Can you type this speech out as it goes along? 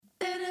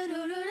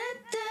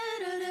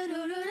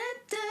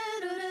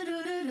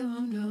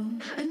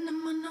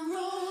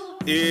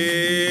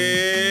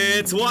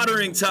It's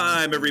watering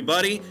time,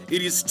 everybody.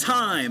 It is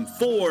time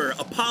for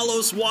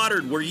Apollos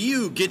Watered, where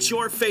you get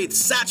your faith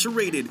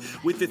saturated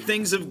with the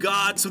things of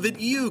God so that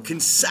you can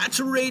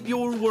saturate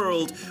your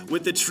world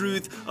with the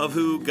truth of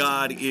who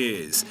God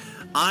is.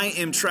 I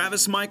am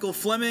Travis Michael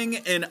Fleming,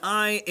 and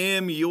I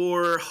am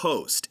your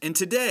host. And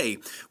today,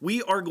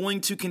 we are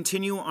going to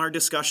continue our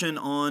discussion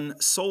on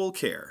soul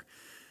care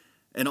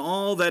and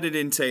all that it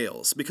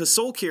entails, because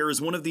soul care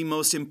is one of the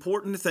most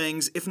important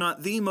things, if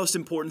not the most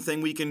important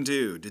thing we can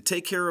do, to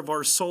take care of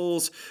our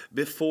souls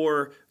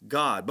before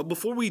God. But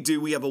before we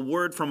do, we have a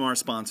word from our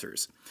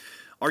sponsors.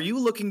 Are you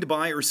looking to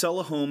buy or sell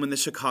a home in the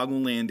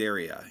Chicagoland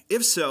area?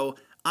 If so,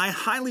 I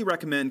highly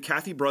recommend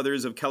Kathy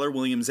Brothers of Keller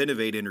Williams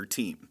Innovate and her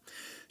team.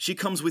 She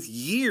comes with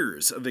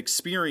years of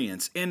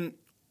experience and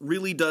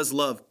really does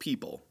love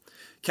people.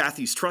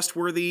 Kathy's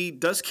trustworthy,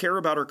 does care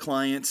about her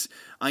clients.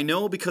 I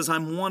know because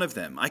I'm one of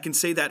them. I can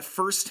say that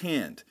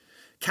firsthand.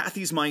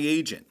 Kathy's my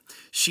agent.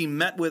 She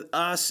met with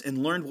us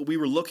and learned what we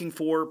were looking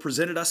for,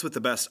 presented us with the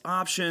best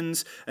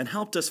options, and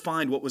helped us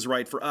find what was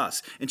right for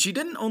us. And she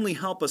didn't only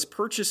help us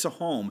purchase a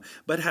home,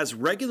 but has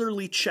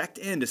regularly checked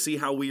in to see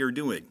how we are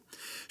doing.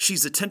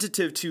 She's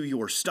attentive to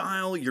your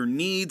style, your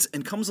needs,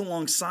 and comes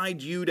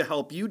alongside you to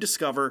help you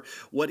discover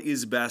what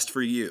is best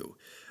for you.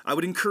 I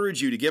would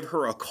encourage you to give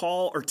her a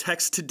call or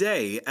text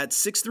today at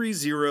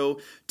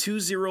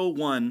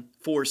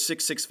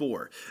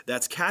 630-201-4664.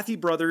 That's Kathy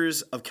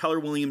Brothers of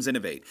Keller Williams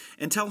Innovate.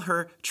 And tell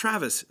her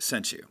Travis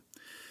sent you.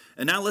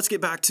 And now let's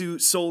get back to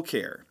soul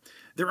care.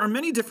 There are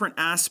many different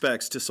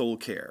aspects to soul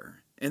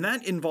care, and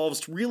that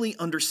involves really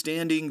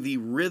understanding the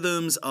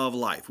rhythms of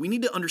life. We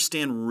need to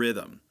understand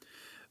rhythm.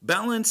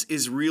 Balance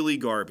is really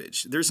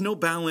garbage. There's no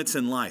balance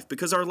in life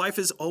because our life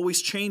is always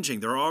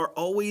changing. There are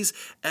always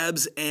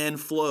ebbs and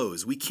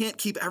flows. We can't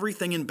keep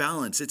everything in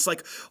balance. It's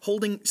like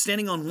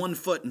standing on one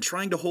foot and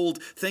trying to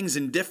hold things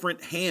in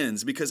different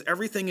hands because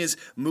everything is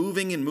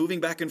moving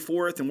back and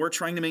forth and we're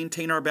trying to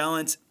maintain our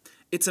balance.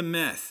 It's a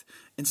myth.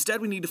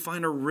 Instead, we need to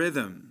find a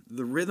rhythm,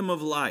 the rhythm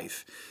of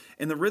life.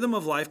 And the rhythm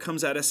of life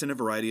comes at us in a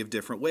variety of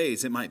different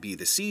ways. It might be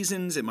the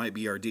seasons, it might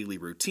be our daily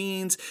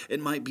routines,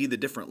 it might be the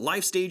different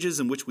life stages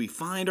in which we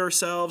find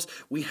ourselves.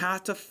 We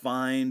have to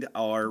find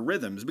our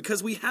rhythms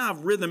because we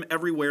have rhythm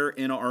everywhere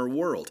in our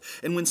world.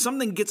 And when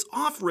something gets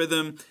off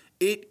rhythm,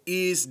 it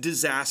is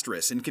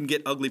disastrous and can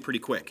get ugly pretty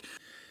quick.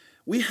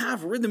 We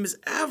have rhythms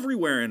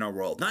everywhere in our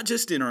world, not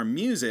just in our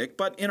music,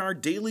 but in our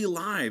daily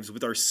lives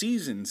with our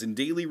seasons and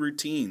daily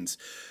routines.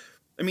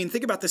 I mean,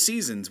 think about the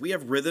seasons. We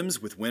have rhythms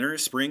with winter,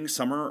 spring,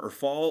 summer, or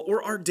fall,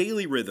 or our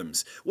daily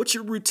rhythms. What's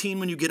your routine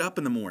when you get up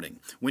in the morning?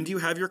 When do you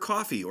have your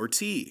coffee or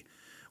tea?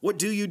 What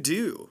do you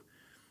do?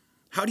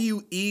 How do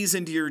you ease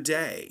into your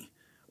day?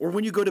 Or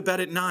when you go to bed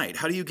at night,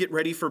 how do you get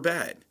ready for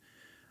bed?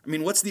 I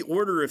mean, what's the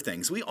order of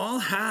things? We all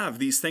have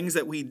these things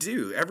that we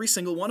do, every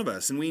single one of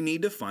us, and we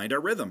need to find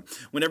our rhythm.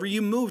 Whenever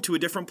you move to a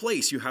different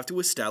place, you have to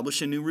establish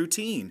a new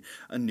routine,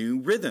 a new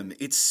rhythm.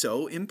 It's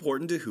so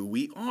important to who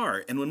we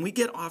are. And when we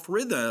get off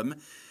rhythm,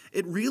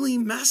 it really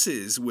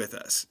messes with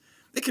us.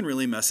 It can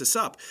really mess us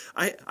up.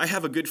 I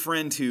have a good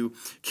friend who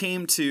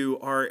came to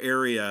our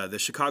area, the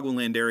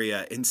Chicagoland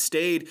area, and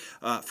stayed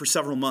for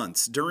several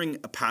months during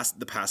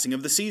the passing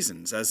of the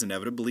seasons, as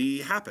inevitably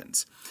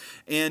happens.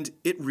 And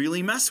it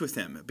really messed with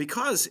him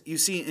because, you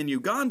see, in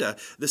Uganda,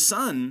 the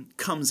sun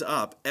comes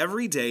up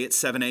every day at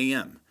 7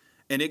 a.m.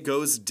 and it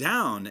goes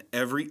down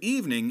every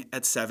evening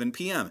at 7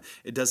 p.m.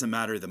 It doesn't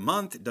matter the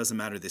month, it doesn't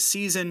matter the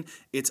season,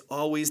 it's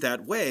always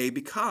that way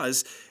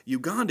because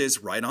Uganda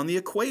is right on the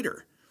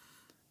equator.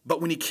 But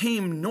when he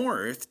came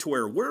north to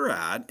where we're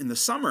at, in the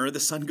summer, the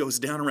sun goes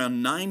down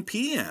around 9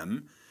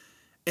 p.m.,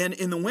 and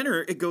in the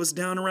winter, it goes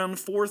down around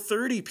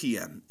 4:30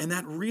 p.m., and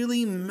that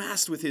really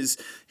messed with his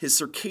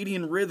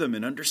circadian rhythm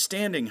and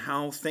understanding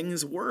how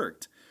things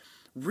worked.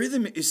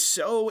 Rhythm is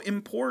so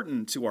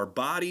important to our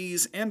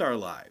bodies and our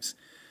lives.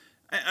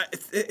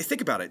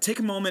 Think about it. Take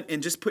a moment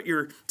and just put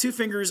your two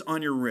fingers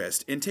on your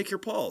wrist and take your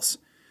pulse.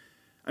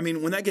 I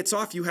mean, when that gets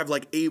off, you have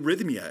like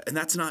arrhythmia, and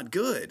that's not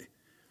good.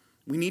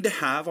 We need to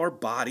have our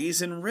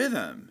bodies in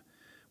rhythm.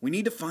 We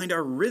need to find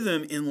our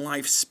rhythm in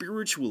life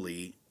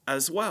spiritually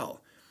as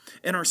well.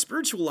 And our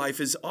spiritual life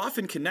is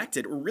often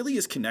connected, or really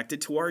is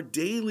connected, to our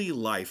daily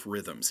life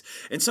rhythms.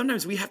 And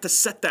sometimes we have to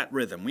set that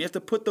rhythm. We have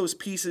to put those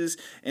pieces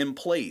in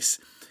place.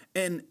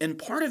 And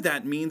part of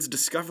that means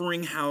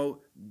discovering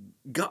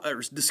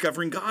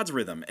God's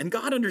rhythm. And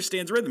God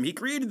understands rhythm. He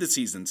created the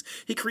seasons.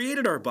 He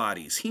created our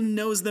bodies. He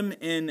knows them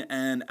in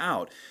and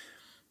out.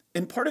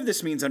 And part of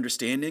this means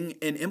understanding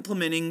and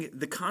implementing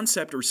the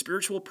concept or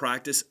spiritual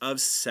practice of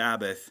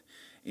Sabbath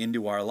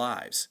into our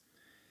lives.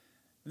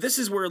 This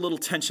is where a little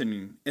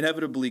tension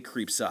inevitably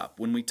creeps up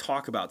when we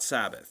talk about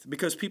Sabbath,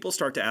 because people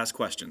start to ask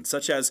questions,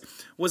 such as,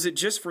 was it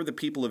just for the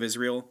people of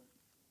Israel?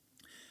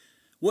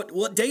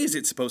 What day is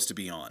it supposed to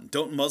be on?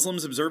 Don't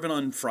Muslims observe it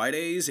on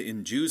Fridays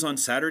and Jews on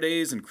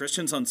Saturdays and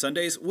Christians on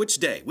Sundays? Which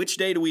day? Which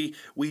day do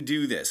we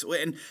do this?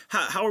 And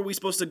how are we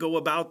supposed to go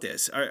about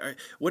this?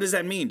 What does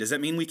that mean? Does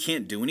that mean we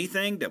can't do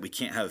anything? That we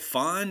can't have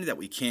fun? That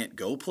we can't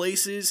go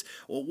places?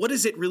 Well, what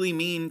does it really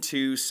mean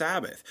to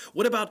Sabbath?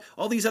 What about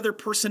all these other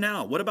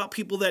personnel? What about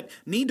people that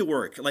need to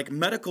work, like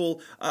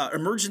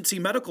emergency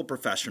medical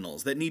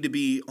professionals that need to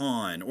be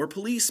on, or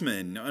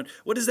policemen?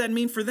 What does that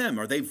mean for them?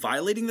 Are they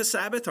violating the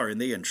Sabbath? Are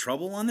they in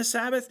trouble on the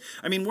Sabbath?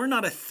 I mean, we're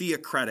not a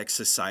theocratic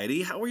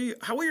society. How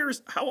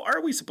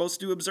are we supposed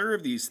to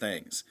observe these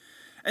things?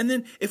 And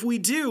then if we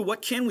do,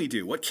 what can we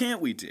do? What can't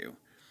we do?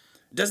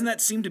 Doesn't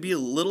that seem to be a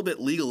little bit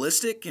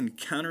legalistic and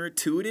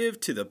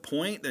counterintuitive to the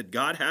point that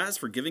God has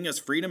for giving us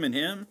freedom in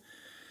Him?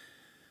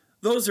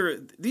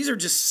 These are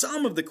just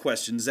some of the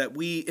questions that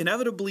we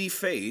inevitably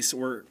face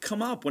or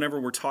come up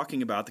whenever we're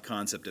talking about the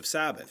concept of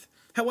Sabbath.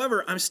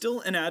 However, I'm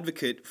still an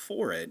advocate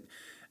for it,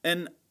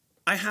 and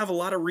I have a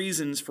lot of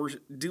reasons for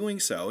doing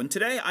so. And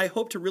today I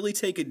hope to really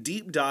take a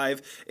deep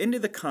dive into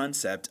the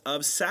concept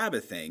of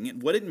Sabbathing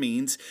and what it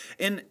means,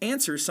 and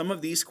answer some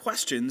of these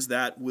questions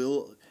that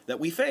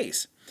we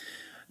face.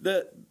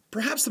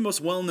 Perhaps the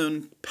most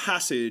well-known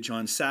passage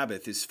on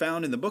Sabbath is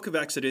found in the book of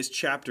Exodus,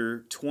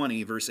 chapter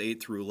 20, verse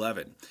 8 through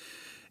 11.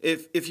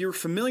 If you're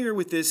familiar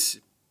with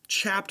this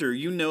chapter,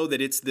 you know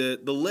that it's the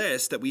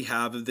list that we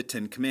have of the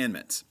Ten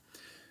Commandments.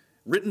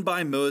 Written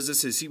by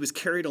Moses as he was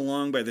carried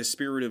along by the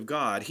Spirit of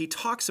God, he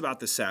talks about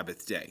the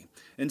Sabbath day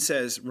and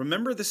says,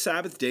 "Remember the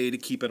Sabbath day to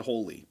keep it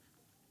holy.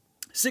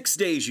 6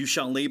 days you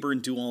shall labor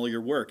and do all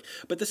your work,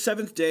 but the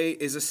seventh day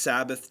is a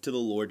Sabbath to the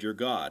Lord your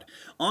God.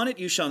 On it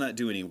you shall not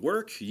do any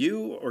work, you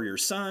or your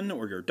son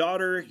or your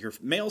daughter, your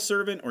male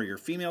servant or your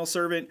female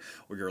servant,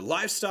 or your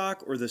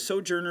livestock or the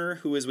sojourner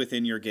who is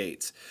within your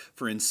gates.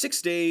 For in 6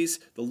 days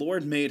the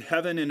Lord made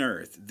heaven and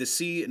earth, the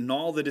sea and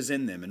all that is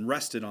in them, and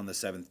rested on the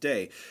seventh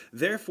day.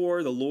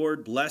 Therefore the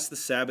Lord blessed the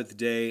Sabbath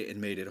day and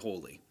made it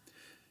holy."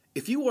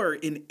 If you are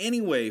in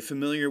any way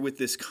familiar with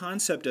this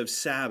concept of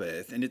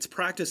Sabbath and its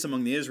practice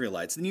among the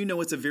Israelites, then you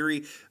know it's a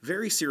very,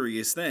 very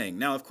serious thing.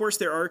 Now, of course,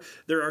 there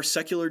are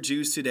secular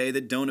Jews today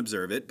that don't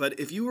observe it, but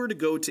if you were to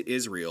go to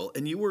Israel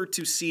and you were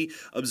to see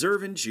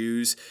observant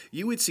Jews,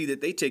 you would see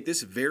that they take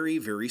this very,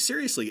 very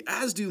seriously,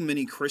 as do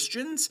many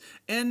Christians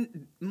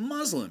and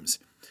Muslims.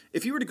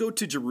 If you were to go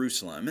to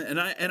Jerusalem, and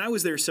I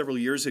was there several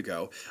years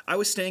ago, I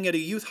was staying at a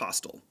youth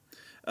hostel.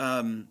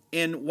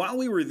 And while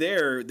we were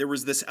there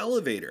was this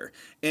elevator,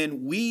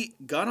 and we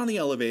got on the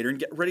elevator and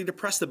get ready to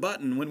press the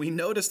button when we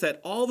noticed that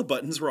all the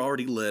buttons were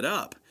already lit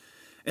up.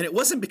 And it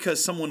wasn't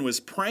because someone was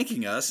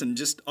pranking us and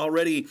just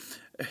already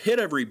hit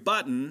every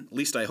button, at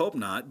least I hope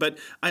not, but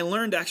I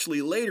learned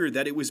actually later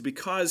that it was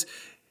because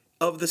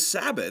of the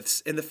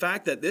Sabbaths and the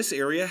fact that this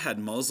area had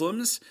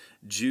Muslims,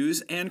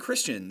 Jews, and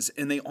Christians,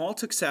 and they all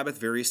took Sabbath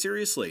very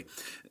seriously.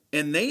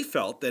 And they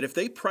felt that if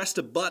they pressed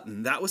a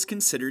button, that was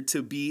considered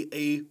to be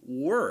a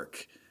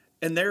work.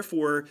 And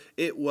therefore,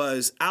 it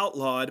was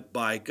outlawed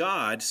by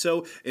God.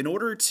 So in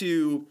order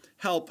to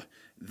help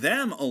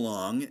them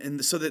along,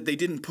 and so that they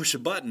didn't push a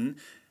button,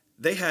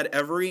 they had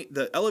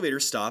the elevator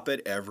stop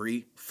at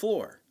every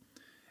floor.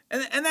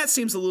 And that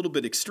seems a little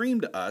bit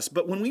extreme to us,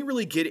 but when we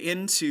really get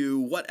into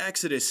what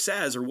Exodus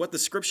says or what the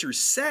scriptures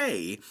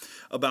say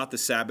about the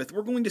Sabbath,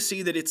 we're going to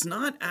see that it's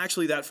not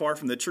actually that far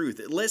from the truth,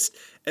 at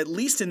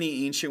least in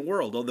the ancient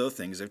world, although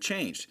things have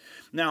changed.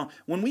 Now,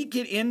 when we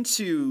get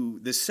into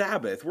the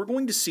Sabbath, we're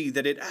going to see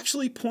that it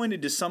actually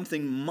pointed to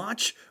something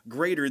much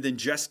greater than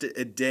just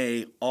a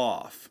day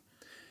off.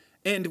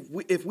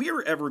 And if we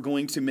are ever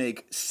going to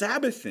make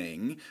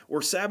Sabbathing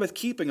or Sabbath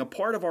keeping a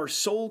part of our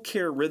soul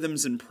care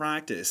rhythms and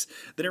practice,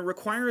 then it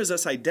requires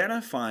us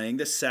identifying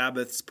the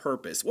Sabbath's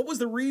purpose. What was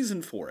the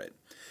reason for it?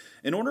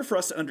 In order for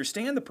us to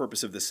understand the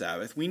purpose of the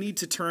Sabbath, we need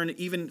to turn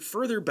even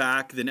further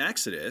back than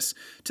Exodus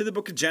to the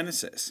book of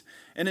Genesis.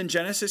 And in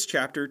Genesis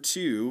chapter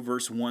 2,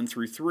 verse 1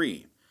 through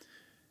 3.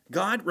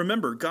 God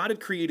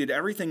had created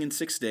everything in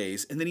 6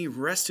 days, and then he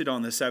rested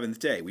on the seventh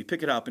day. We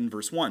pick it up in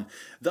verse 1.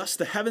 Thus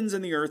the heavens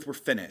and the earth were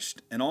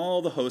finished, and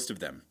all the host of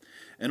them.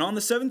 And on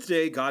the seventh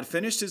day God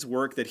finished his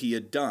work that he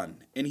had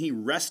done, and he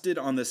rested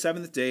on the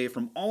seventh day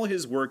from all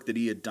his work that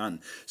he had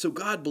done. So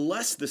God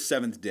blessed the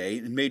seventh day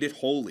and made it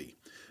holy,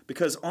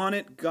 because on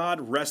it God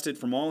rested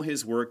from all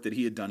his work that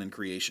he had done in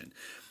creation.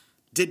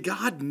 Did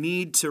God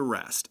need to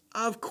rest?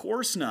 Of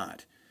course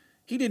not.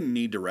 He didn't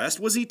need to rest.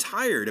 Was he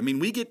tired? I mean,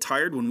 we get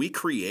tired when we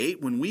create,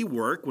 when we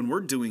work, when we're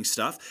doing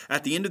stuff.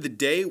 At the end of the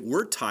day,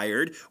 we're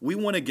tired. We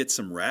want to get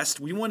some rest.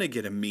 We want to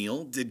get a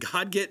meal. Did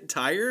God get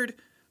tired?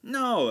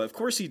 No, of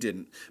course he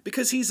didn't,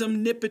 because he's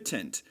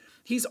omnipotent.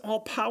 He's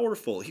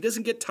all-powerful. He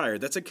doesn't get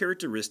tired. That's a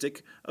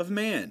characteristic of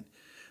man.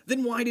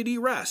 Then why did he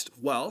rest?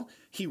 Well,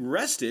 he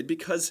rested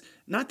because,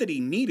 not that he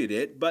needed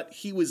it, but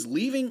he was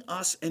leaving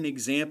us an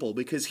example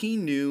because he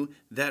knew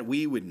that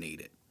we would need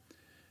it.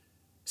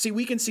 See,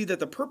 we can see that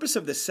the purpose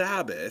of the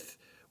Sabbath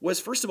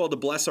was, first of all, to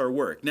bless our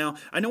work. Now,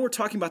 I know we're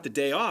talking about the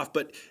day off,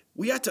 but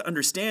we have to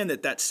understand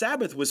that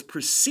Sabbath was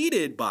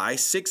preceded by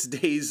 6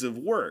 days of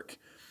work.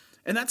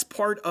 And that's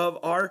part of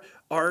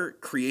our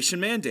creation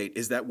mandate,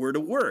 is that we're to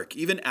work.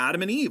 Even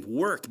Adam and Eve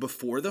worked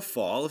before the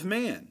fall of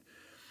man.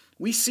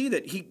 We see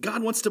that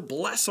God wants to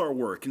bless our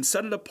work and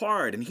set it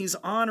apart, and he's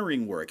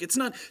honoring work. It's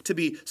not to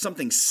be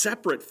something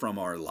separate from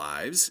our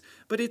lives,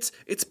 but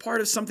it's part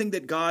of something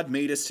that God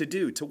made us to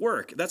do, to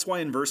work. That's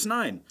why in verse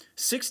 9,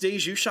 6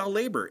 days you shall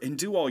labor and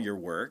do all your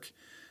work,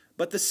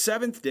 but the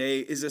seventh day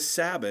is a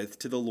Sabbath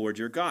to the Lord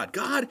your God.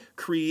 God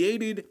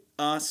created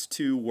us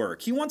to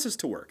work. He wants us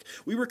to work.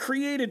 We were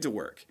created to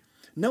work.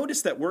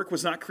 Notice that work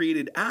was not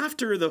created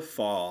after the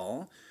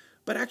fall,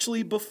 but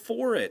actually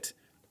before it.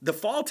 The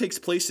fall takes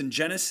place in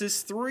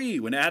Genesis 3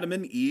 when Adam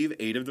and Eve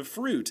ate of the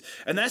fruit.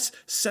 And that's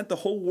sent the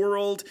whole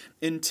world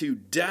into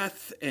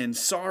death and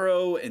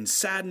sorrow and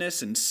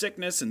sadness and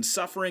sickness and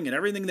suffering and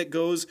everything that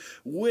goes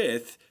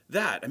with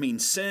that. I mean,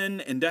 sin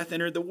and death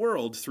entered the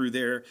world through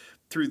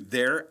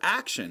their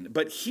action.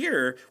 But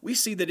here we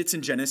see that it's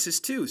in Genesis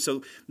 2.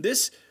 So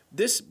this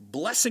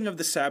blessing of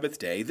the Sabbath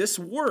day, this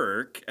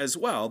work as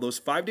well, those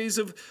 6 days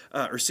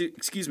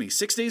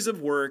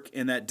of work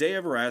and that day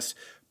of rest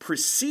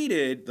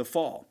preceded the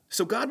fall.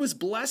 So God was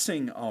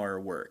blessing our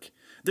work.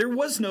 There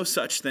was no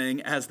such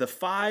thing as the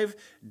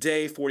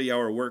 5-day,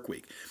 40-hour work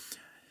week.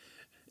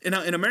 In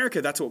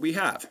America, that's what we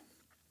have.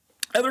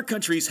 Other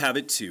countries have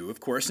it too,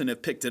 of course, and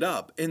have picked it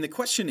up. And the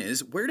question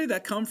is, where did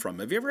that come from?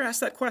 Have you ever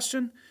asked that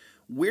question?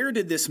 Where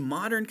did this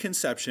modern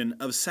conception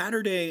of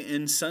Saturday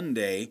and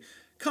Sunday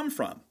come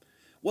from?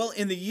 Well,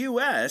 in the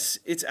U.S.,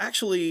 it's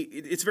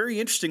very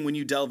interesting when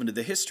you delve into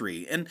the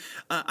history. And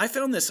I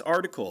found this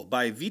article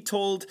by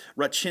Witold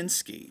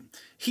Raczynski.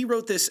 He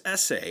wrote this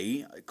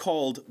essay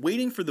called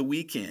Waiting for the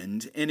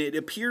Weekend, and it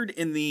appeared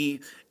in the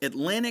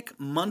Atlantic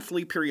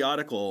Monthly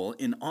periodical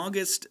in the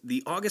August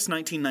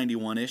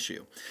 1991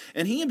 issue.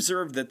 And he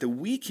observed that the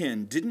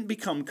weekend didn't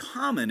become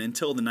common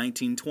until the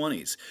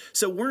 1920s.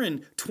 So we're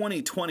in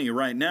 2020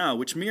 right now,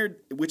 which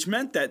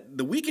meant that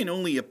the weekend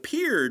only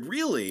appeared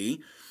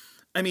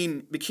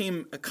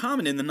became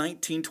common in the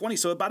 1920s,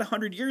 so about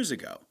 100 years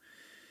ago.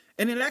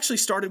 And it actually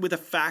started with a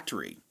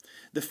factory.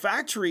 The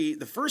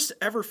first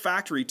ever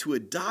factory to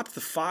adopt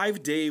the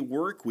 5-day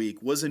work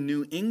week was a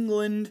New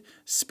England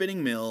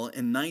spinning mill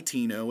in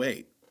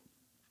 1908.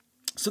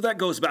 So that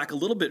goes back a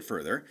little bit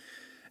further.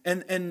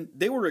 And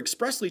they were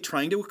expressly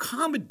trying to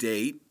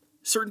accommodate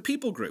certain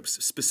people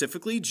groups,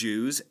 specifically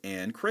Jews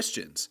and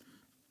Christians.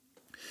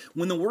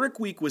 When the work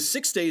week was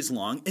 6 days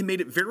long, it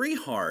made it very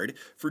hard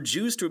for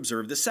Jews to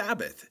observe the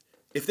Sabbath.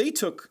 If they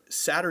took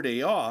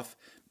Saturday off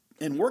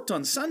and worked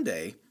on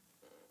Sunday,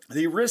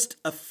 they risked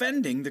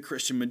offending the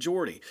Christian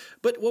majority.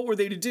 But what were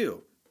they to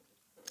do?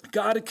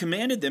 God had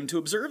commanded them to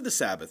observe the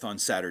Sabbath on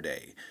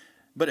Saturday.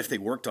 But if they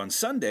worked on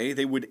Sunday,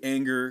 they would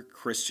anger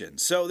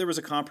Christians. So there was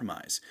a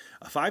compromise.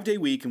 A 5-day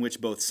week in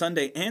which both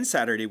Sunday and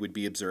Saturday would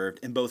be observed,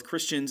 and both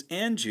Christians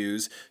and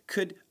Jews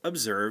could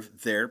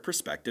observe their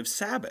respective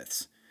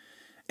Sabbaths.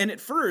 And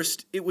at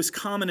first, it was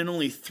common in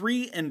only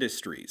 3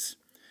 industries: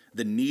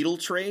 the needle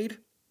trade,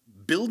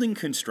 building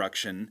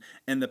construction,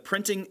 and the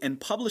printing and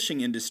publishing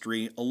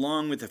industry,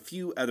 along with a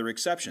few other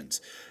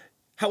exceptions.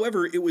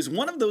 However, it was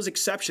one of those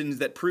exceptions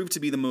that proved to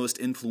be the most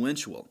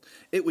influential.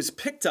 It was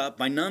picked up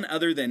by none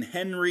other than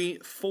Henry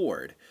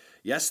Ford.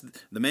 Yes,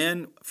 the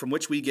man from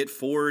which we get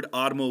Ford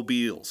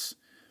automobiles.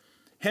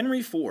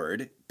 Henry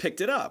Ford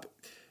picked it up,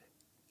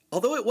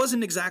 although it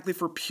wasn't exactly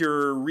for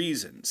pure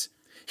reasons.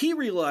 He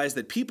realized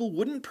that people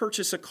wouldn't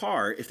purchase a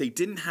car if they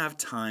didn't have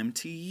time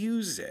to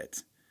use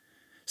it.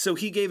 So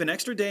he gave an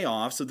extra day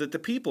off so that the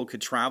people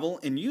could travel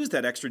and use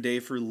that extra day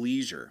for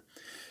leisure.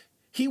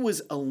 He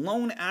was a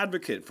lone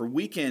advocate for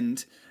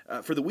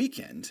the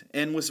weekend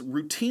and was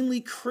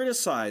routinely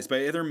criticized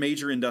by other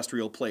major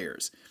industrial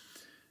players.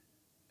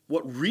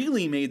 What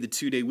really made the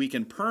 2-day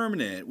weekend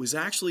permanent was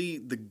actually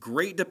the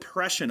Great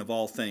Depression of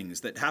all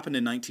things that happened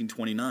in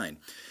 1929.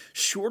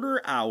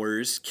 Shorter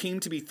hours came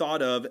to be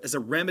thought of as a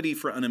remedy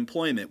for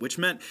unemployment, which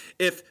meant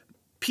if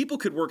people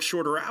could work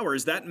shorter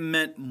hours, that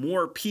meant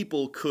more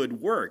people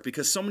could work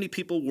because so many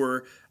people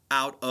were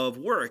out of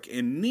work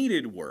and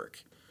needed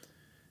work.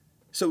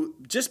 So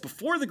just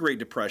before the Great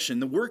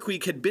Depression, the work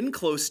week had been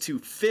close to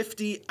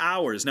 50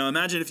 hours. Now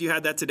imagine if you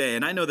had that today.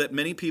 And I know that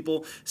many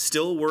people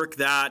still work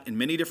that in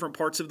many different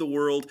parts of the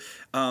world.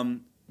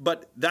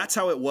 But that's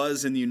how it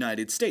was in the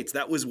United States.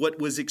 That was what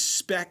was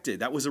expected.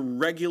 That was a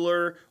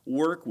regular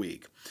work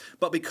week.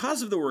 But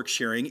because of the work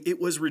sharing,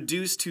 it was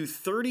reduced to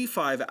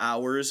 35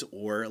 hours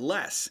or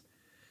less.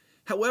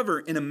 However,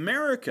 in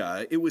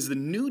America, it was the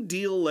New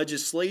Deal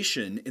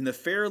legislation in the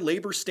Fair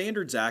Labor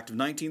Standards Act of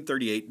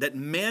 1938 that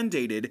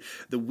mandated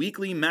the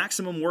weekly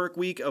maximum work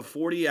week of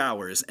 40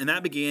 hours, and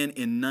that began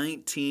in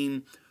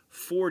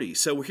 1940.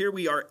 So here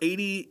we are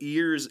 80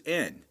 years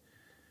in.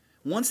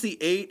 Once the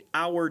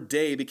 8-hour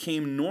day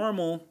became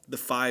normal, the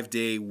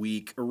 5-day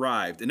week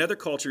arrived, and other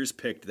cultures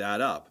picked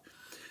that up.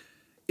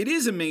 It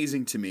is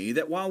amazing to me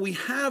that while we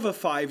have a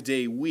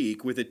 5-day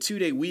week with a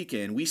 2-day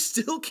weekend, we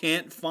still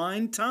can't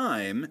find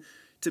time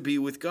to be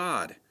with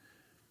God.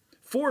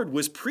 Ford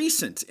was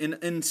prescient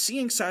in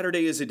seeing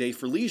Saturday as a day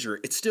for leisure.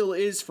 It still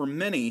is for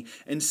many,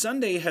 and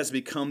Sunday has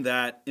become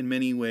that in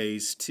many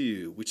ways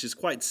too, which is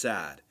quite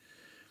sad.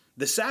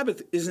 The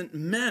Sabbath isn't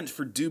meant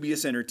for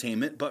dubious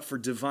entertainment, but for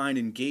divine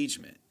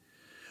engagement.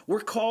 We're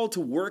called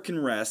to work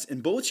and rest,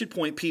 and both should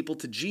point people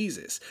to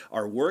Jesus.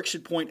 Our work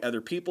should point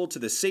other people to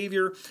the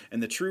Savior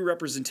and the true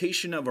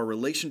representation of our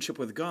relationship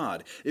with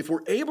God. If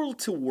we're able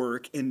to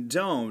work and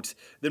don't,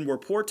 then we're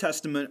poor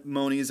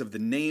testimonies of the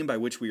name by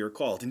which we are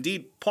called.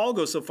 Indeed, Paul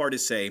goes so far to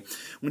say,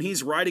 when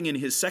he's writing in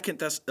his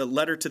second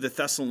letter to the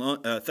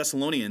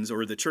Thessalonians,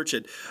 or the church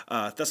at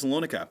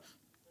Thessalonica,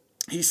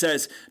 he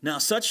says, "Now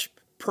such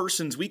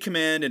persons we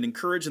command and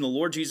encourage in the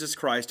Lord Jesus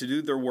Christ to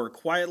do their work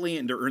quietly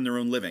and to earn their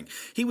own living."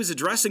 He was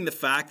addressing the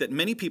fact that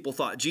many people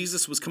thought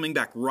Jesus was coming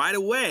back right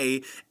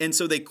away, and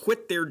so they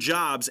quit their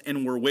jobs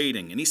and were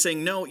waiting. And he's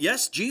saying, no,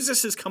 yes,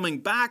 Jesus is coming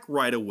back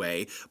right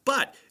away,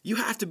 but you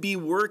have to be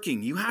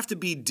working, you have to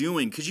be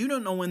doing, because you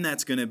don't know when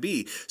that's going to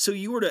be. So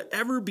you are to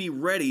ever be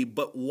ready,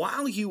 but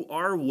while you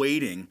are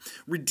waiting,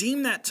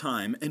 redeem that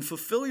time and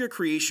fulfill your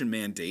creation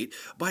mandate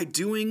by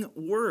doing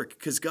work,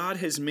 because God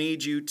has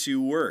made you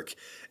to work.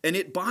 And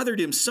it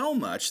bothered him so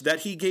much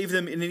that he gave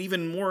them an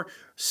even more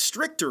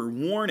stricter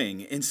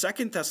warning in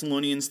 2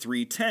 Thessalonians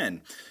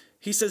 3:10.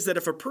 He says that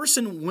if a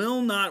person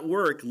will not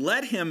work,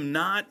 let him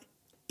not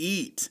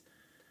eat.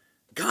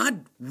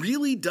 God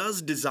really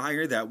does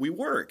desire that we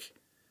work.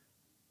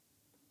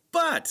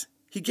 But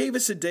he gave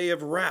us a day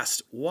of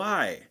rest.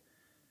 Why?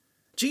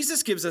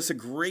 Jesus gives us a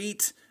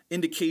great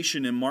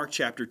indication in Mark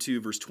chapter 2,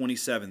 verse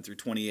 27 through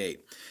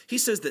 28. He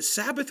says that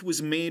Sabbath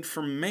was made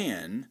for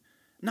man,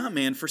 not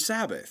man for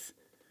Sabbath.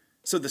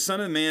 So the Son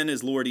of Man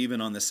is Lord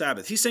even on the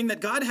Sabbath. He's saying that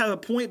God had a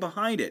point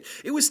behind it.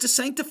 It was to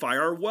sanctify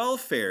our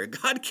welfare.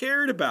 God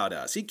cared about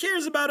us. He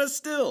cares about us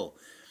still.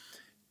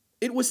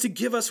 It was to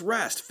give us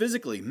rest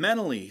physically,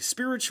 mentally,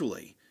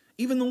 spiritually.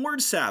 Even the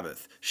word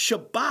Sabbath,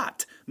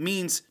 Shabbat,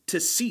 means to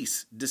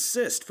cease,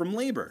 desist from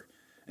labor.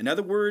 In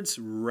other words,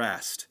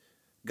 rest.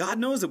 God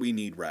knows that we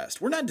need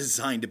rest. We're not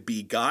designed to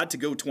be God, to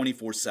go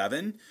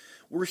 24/7.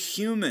 We're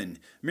human,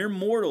 mere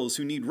mortals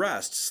who need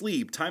rest,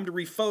 sleep, time to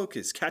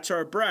refocus, catch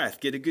our breath,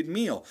 get a good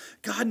meal.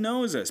 God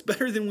knows us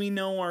better than we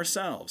know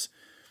ourselves.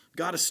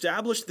 God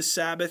established the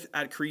Sabbath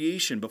at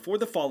creation before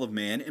the fall of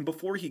man and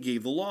before he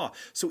gave the law.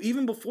 So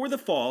even before the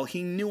fall,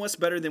 he knew us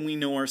better than we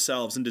know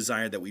ourselves and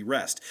desired that we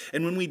rest.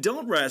 And when we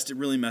don't rest, it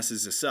really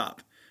messes us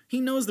up.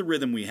 He knows the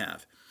rhythm we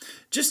have.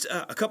 Just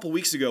a couple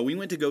weeks ago, we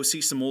went to go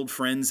see some old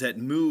friends that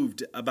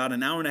moved about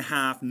an hour and a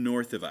half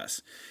north of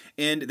us.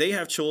 And they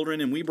have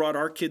children, and we brought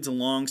our kids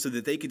along so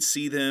that they could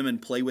see them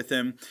and play with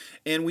them.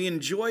 And we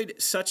enjoyed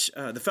such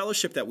the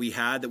fellowship that we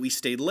had that we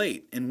stayed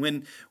late. And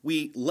when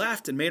we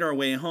left and made our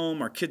way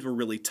home, our kids were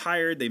really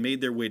tired. They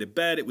made their way to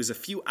bed. It was a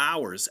few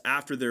hours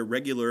after their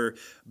regular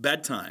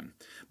bedtime.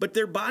 But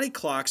their body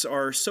clocks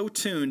are so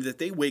tuned that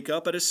they wake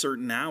up at a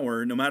certain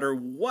hour no matter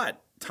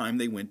what time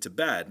they went to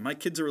bed. My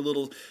kids are a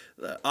little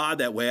odd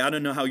that way. I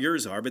don't know how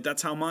yours are, but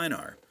that's how mine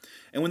are.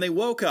 And when they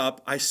woke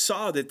up, I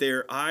saw that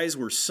their eyes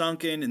were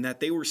sunken and that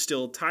they were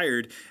still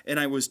tired, and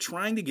I was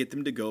trying to get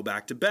them to go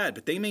back to bed.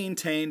 But they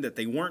maintained that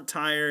they weren't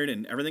tired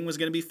and everything was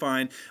going to be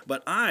fine.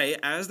 But I,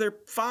 as their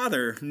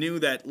father, knew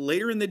that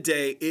later in the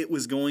day it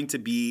was going to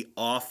be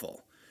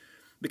awful.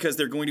 Because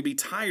they're going to be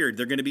tired,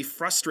 they're going to be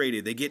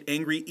frustrated, they get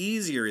angry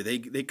easier, they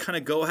kind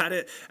of go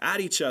at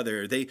each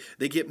other, they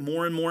get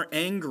more and more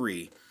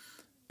angry.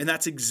 And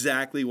that's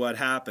exactly what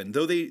happened.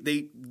 Though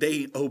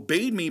they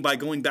obeyed me by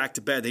going back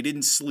to bed, they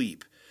didn't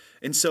sleep.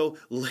 And so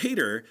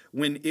later,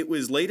 when it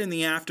was late in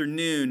the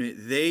afternoon,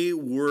 they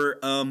were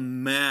a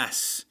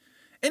mess.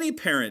 Any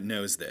parent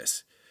knows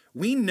this.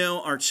 We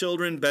know our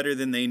children better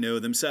than they know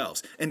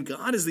themselves. And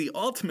God is the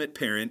ultimate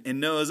parent and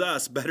knows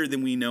us better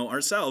than we know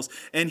ourselves.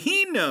 And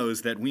he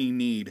knows that we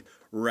need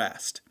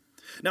rest.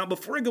 Now,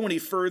 before I go any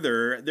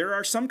further, there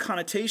are some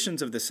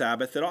connotations of the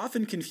Sabbath that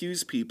often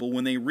confuse people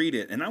when they read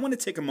it, and I want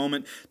to take a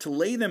moment to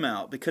lay them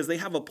out because they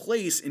have a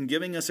place in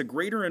giving us a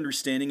greater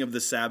understanding of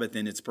the Sabbath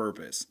and its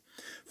purpose.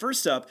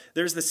 First up,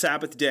 there's the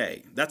Sabbath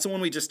day. That's the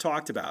one we just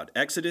talked about,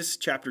 Exodus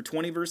chapter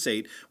 20, verse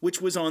 8, which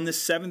was on the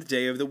seventh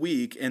day of the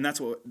week, and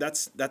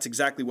that's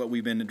exactly what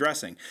we've been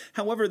addressing.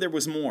 However, there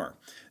was more.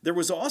 There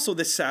was also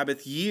the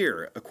Sabbath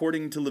year,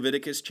 according to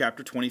Leviticus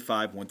chapter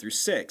 25, 1 through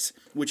 6,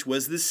 which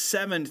was the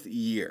seventh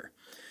year.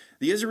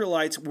 The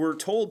Israelites were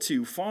told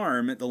to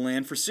farm the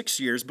land for 6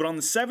 years, but on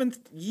the seventh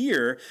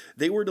year,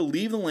 they were to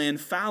leave the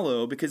land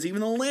fallow because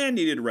even the land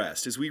needed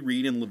rest, as we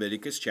read in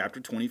Leviticus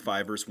chapter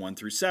 25, verse 1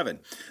 through 7.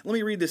 Let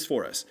me read this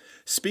for us.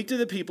 Speak to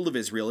the people of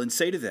Israel and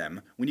say to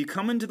them, when you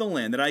come into the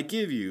land that I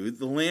give you,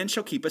 the land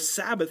shall keep a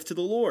Sabbath to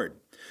the Lord.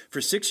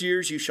 For 6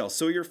 years you shall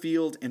sow your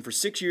field, and for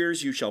 6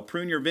 years you shall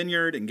prune your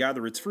vineyard and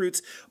gather its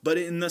fruits. But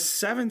in the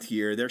seventh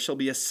year there shall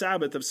be a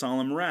Sabbath of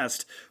solemn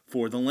rest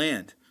for the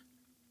land.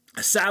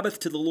 A Sabbath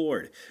to the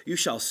Lord. You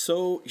shall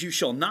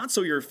not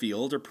sow your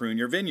field or prune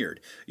your vineyard.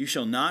 You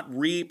shall not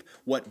reap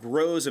what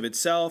grows of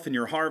itself in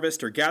your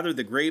harvest, or gather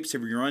the grapes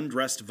of your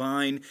undressed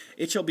vine.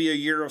 It shall be a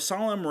year of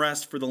solemn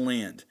rest for the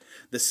land.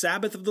 The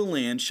Sabbath of the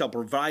land shall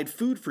provide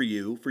food for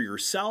you, for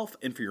yourself,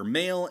 and for your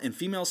male and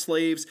female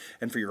slaves,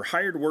 and for your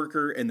hired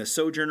worker and the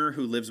sojourner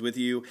who lives with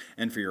you,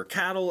 and for your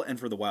cattle, and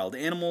for the wild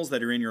animals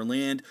that are in your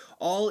land.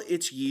 All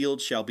its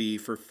yield shall be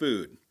for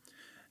food.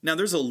 Now,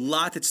 there's a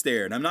lot that's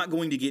there, and I'm not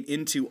going to get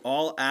into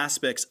all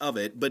aspects of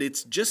it, but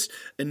it's just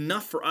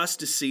enough for us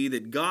to see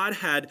that God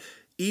had,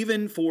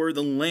 even for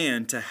the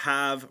land, to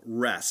have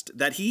rest,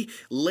 that he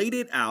laid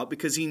it out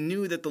because he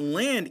knew that the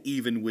land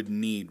even would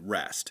need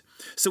rest.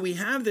 So we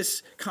have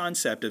this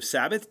concept of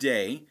Sabbath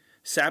day,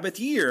 Sabbath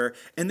year,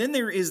 and then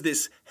there is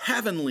this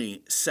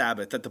heavenly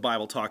Sabbath that the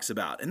Bible talks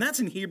about. And that's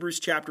in Hebrews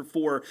chapter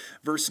 4,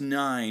 verse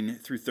 9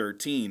 through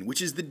 13,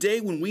 which is the day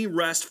when we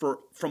rest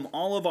from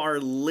all of our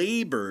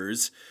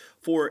labors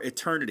for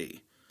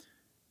eternity.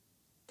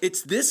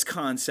 It's this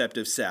concept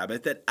of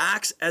Sabbath that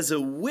acts as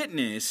a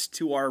witness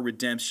to our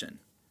redemption.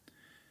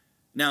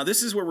 Now,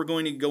 this is where we're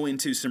going to go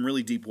into some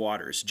really deep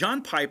waters.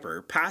 John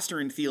Piper, pastor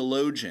and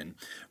theologian,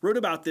 wrote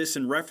about this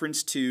in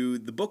reference to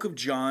the book of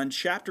John,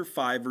 chapter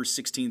 5, verse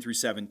 16 through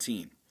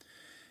 17.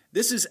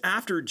 This is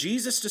after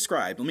Jesus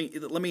described,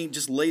 let me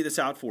just lay this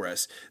out for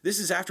us. This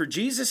is after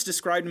Jesus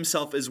described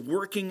himself as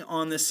working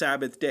on the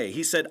Sabbath day.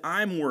 He said,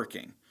 I'm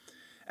working,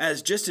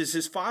 just as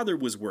his Father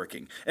was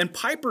working. And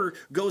Piper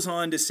goes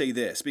on to say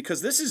this,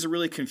 because this is a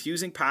really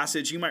confusing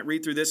passage. You might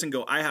read through this and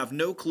go, I have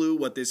no clue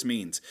what this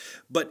means.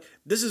 But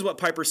this is what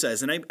Piper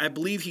says, and I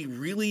believe he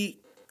really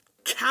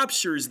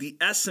captures the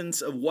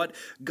essence of what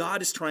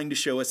God is trying to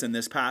show us in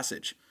this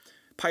passage.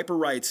 Piper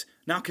writes,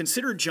 now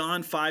consider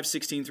John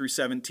 5:16 through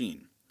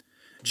 17.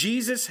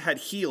 Jesus had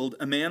healed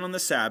a man on the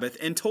Sabbath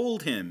and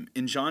told him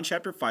in John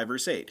chapter 5,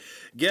 verse 8,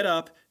 get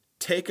up,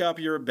 take up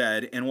your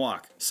bed, and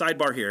walk.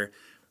 Sidebar here.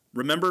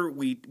 Remember,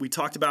 we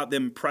talked about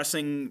them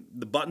pressing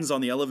the buttons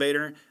on the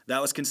elevator.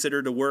 That was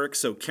considered a work.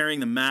 So carrying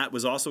the mat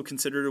was also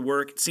considered a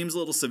work. It seems a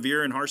little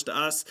severe and harsh to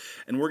us,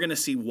 and we're going to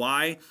see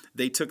why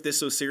they took this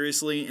so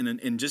seriously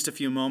in just a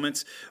few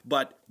moments.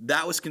 But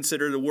that was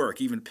considered a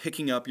work, even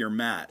picking up your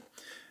mat.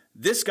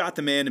 This got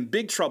the man in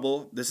big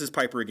trouble. This is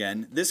Piper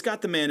again. This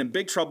got the man in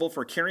big trouble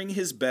for carrying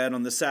his bed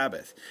on the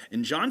Sabbath.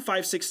 In John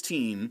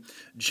 5:16,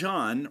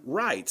 John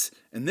writes,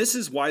 and this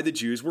is why the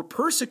Jews were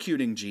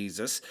persecuting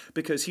Jesus,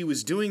 because he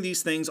was doing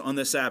these things on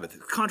the Sabbath.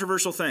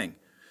 Controversial thing.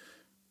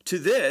 To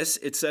this,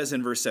 it says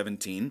in verse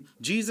 17,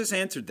 Jesus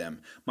answered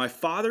them, my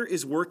Father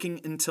is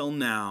working until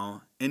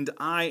now, and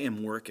I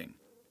am working.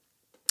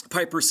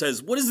 Piper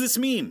says, what does this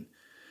mean?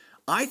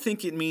 I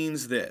think it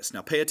means this.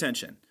 Now pay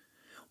attention.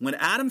 When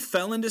Adam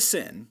fell into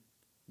sin,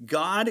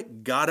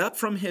 God got up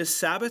from his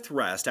Sabbath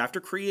rest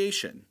after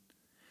creation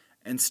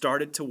and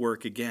started to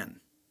work again.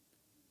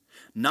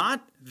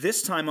 Not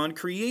this time on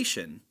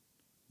creation,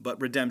 but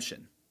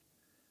redemption,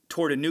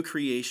 toward a new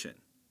creation,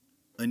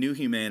 a new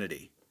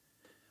humanity.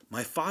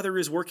 My Father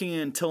is working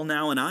until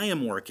now, and I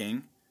am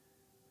working.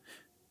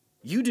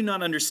 You do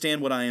not understand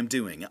what I am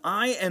doing.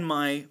 I and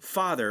my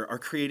Father are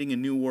creating a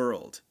new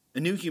world, a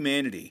new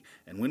humanity,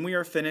 and when we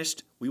are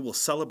finished, we will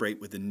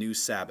celebrate with a new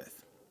Sabbath.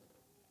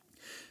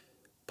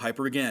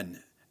 Piper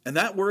again, and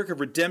that work of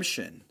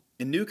redemption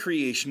and new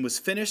creation was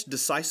finished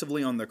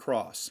decisively on the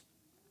cross.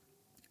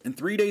 And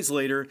 3 days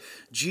later,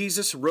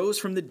 Jesus rose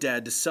from the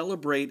dead to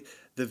celebrate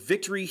the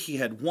victory he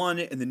had won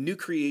and the new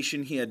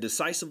creation he had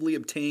decisively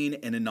obtained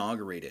and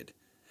inaugurated.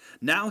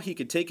 Now he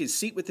could take his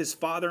seat with his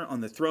Father on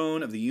the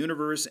throne of the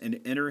universe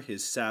and enter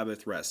his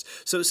Sabbath rest.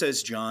 So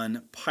says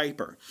John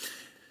Piper.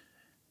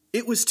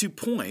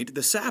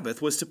 The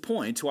Sabbath was to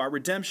point to our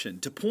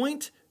redemption, to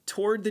point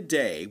toward the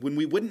day when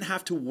we wouldn't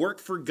have to work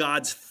for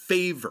God's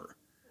favor.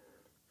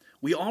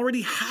 We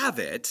already have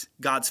it,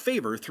 God's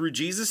favor, through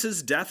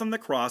Jesus' death on the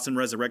cross and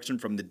resurrection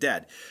from the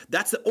dead.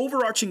 That's the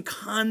overarching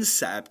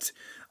concept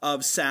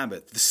of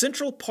Sabbath, the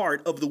central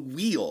part of the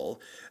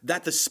wheel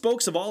that the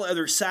spokes of all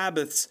other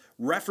Sabbaths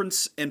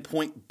reference and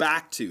point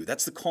back to.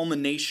 That's the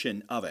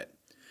culmination of it.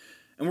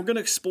 And we're going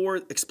to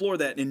explore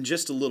that in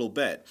just a little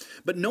bit.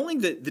 But knowing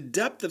the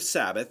depth of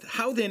Sabbath,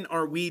 how then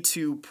are we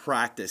to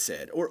practice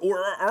it? Or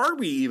are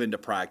we even to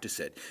practice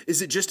it?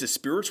 Is it just a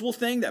spiritual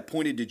thing that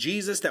pointed to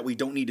Jesus that we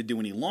don't need to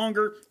do any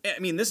longer? I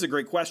mean, this is a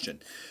great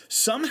question.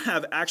 Some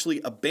have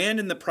actually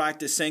abandoned the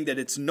practice, saying that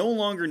it's no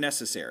longer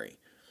necessary.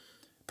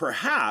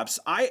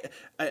 Perhaps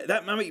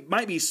that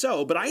might be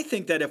so, but I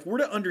think that if we're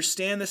to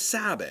understand the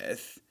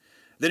Sabbath,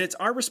 then it's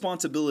our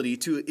responsibility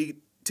to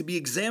be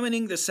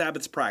examining the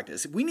Sabbath's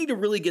practice. We need to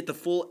really get the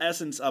full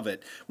essence of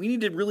it. We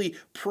need to really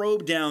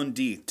probe down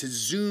deep, to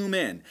zoom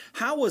in.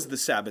 How was the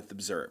Sabbath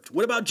observed?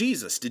 What about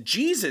Jesus? Did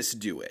Jesus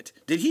do it?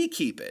 Did he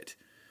keep it?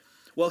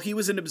 Well, he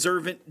was an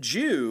observant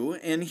Jew,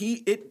 and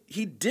he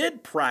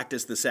did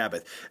practice the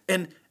Sabbath.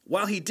 And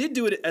while he did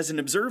do it as an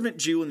observant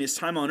Jew in his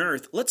time on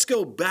earth, let's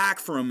go back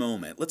for a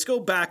moment. Let's go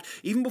back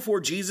even before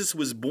Jesus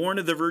was born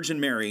of the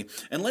Virgin Mary,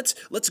 and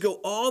let's go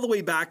all the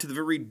way back to the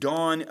very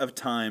dawn of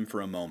time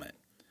for a moment.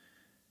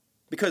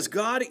 Because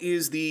God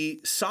is the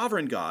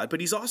sovereign God,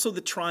 but he's also the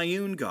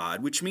triune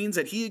God, which means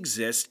that he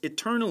exists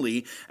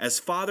eternally as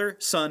Father,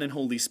 Son, and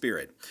Holy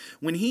Spirit.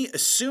 When he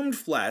assumed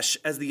flesh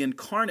as the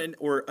incarnate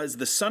or as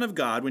the Son of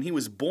God, when he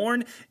was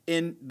born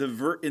in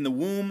the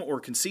womb or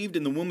conceived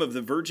in the womb of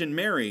the Virgin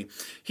Mary,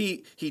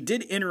 he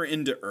did enter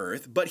into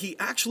earth, but he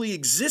actually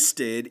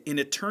existed in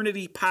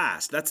eternity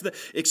past. That's the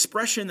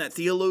expression that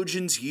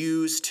theologians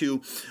use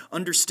to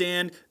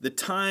understand the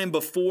time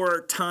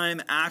before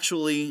time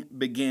actually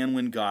began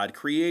when God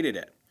created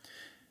it.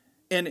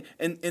 And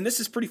this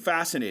is pretty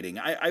fascinating.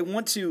 I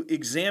want to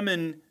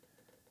examine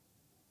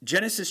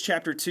Genesis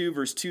chapter 2,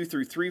 verse 2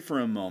 through 3 for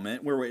a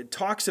moment, where it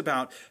talks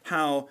about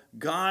how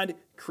God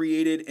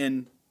created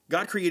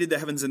the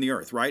heavens and the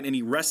earth, right? And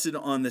he rested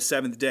on the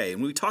seventh day.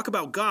 And when we talk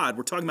about God,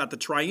 we're talking about the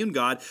triune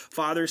God,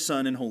 Father,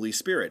 Son, and Holy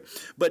Spirit.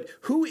 But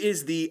who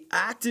is the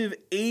active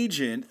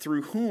agent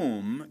through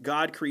whom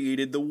God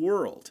created the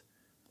world?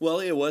 Well,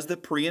 it was the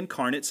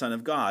pre-incarnate Son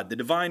of God, the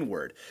divine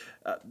Word,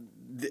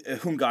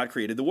 whom God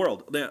created the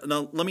world.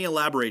 Now, let me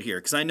elaborate here,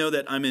 because I know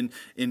that I'm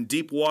in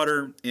deep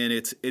water, and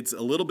it's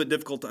a little bit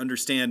difficult to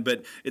understand,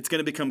 but it's going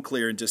to become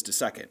clear in just a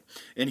second.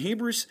 In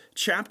Hebrews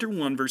chapter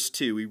 1, verse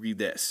 2, we read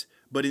this: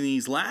 "But in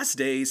these last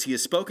days he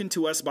has spoken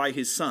to us by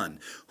his Son,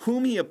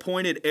 whom he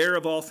appointed heir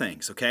of all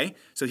things." Okay?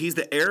 So he's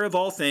the heir of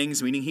all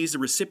things, meaning he's the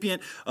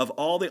recipient of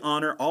all the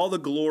honor, all the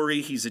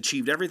glory. He's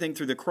achieved everything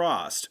through the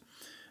cross.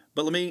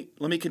 But let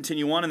me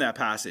continue on in that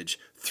passage.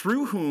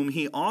 "Through whom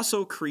he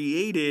also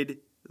created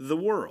the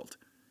world."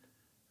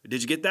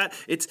 Did you get that?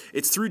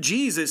 It's through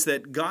Jesus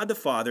that God the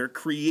Father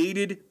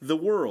created the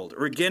world.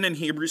 Or again in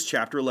Hebrews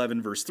chapter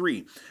 11, verse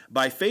 3.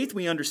 "By faith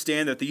we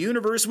understand that the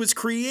universe was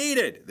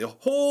created," the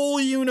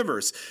whole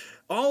universe,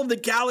 all of the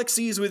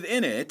galaxies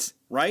within it,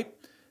 right?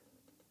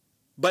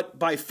 "But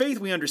by faith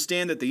we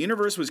understand that the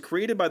universe was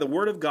created by the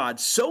word of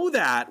God, so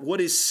that what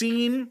is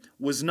seen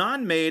was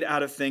not made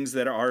out of things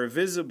that are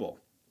visible."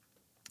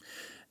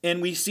 And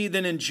we see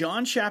then in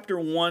John chapter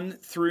 1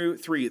 through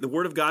 3, the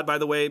word of God, by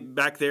the way,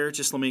 back there,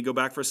 just let me go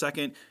back for a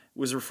second,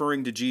 was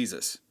referring to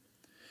Jesus.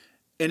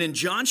 And in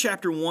John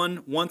chapter 1,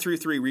 1 through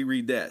 3, we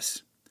read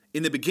this: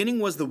 "In the beginning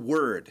was the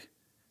Word,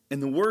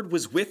 and the Word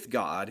was with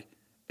God,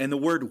 and the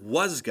Word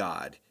was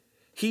God.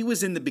 He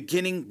was in the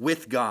beginning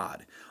with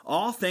God.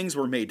 All things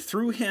were made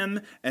through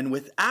him, and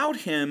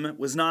without him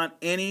was not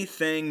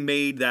anything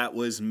made that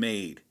was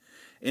made.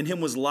 In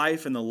him was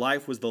life, and the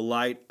life was the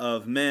light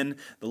of men.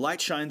 The light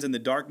shines in the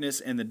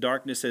darkness, and the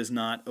darkness has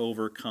not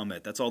overcome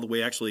it." That's all the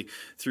way actually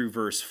through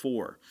verse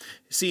 4.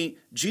 See,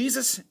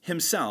 Jesus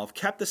himself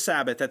kept the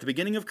Sabbath at the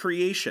beginning of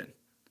creation,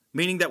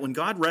 meaning that when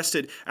God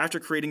rested after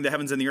creating the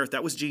heavens and the earth,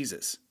 that was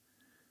Jesus.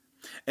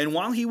 And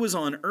while he was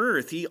on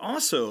earth, he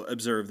also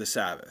observed the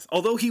Sabbath,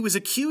 although he was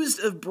accused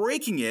of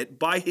breaking it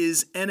by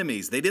his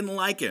enemies. They didn't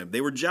like him.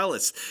 They were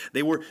jealous.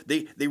 They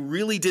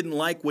really didn't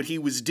like what he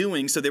was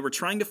doing, so they were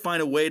trying to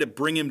find a way to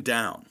bring him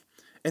down.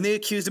 And they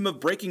accused him of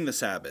breaking the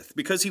Sabbath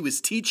because he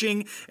was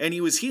teaching and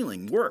he was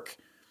healing. Work.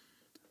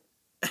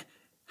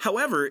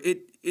 However,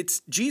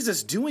 it's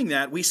Jesus doing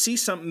that. We see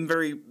something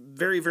very,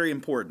 very, very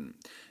important,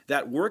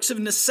 that works of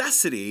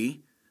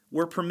necessity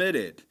were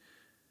permitted.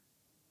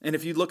 And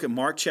if you look at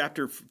Mark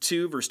chapter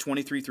 2, verse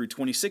 23 through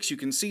 26, you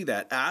can see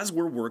that, as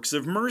were works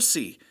of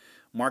mercy.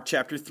 Mark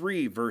chapter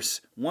 3,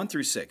 verse 1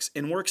 through 6,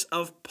 and works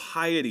of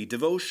piety,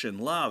 devotion,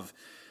 love.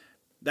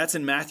 That's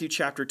in Matthew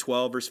chapter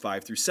 12, verse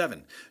 5 through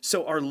 7.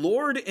 So our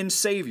Lord and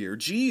Savior,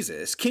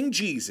 Jesus, King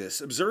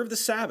Jesus, observed the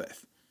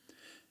Sabbath.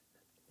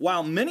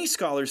 While many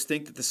scholars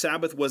think that the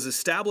Sabbath was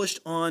established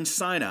on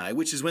Sinai,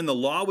 which is when the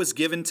law was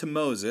given to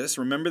Moses,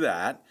 remember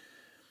that,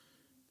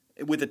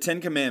 with the Ten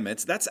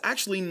Commandments, that's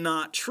actually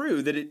not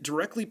true, that it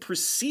directly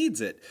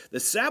precedes it. The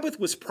Sabbath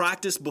was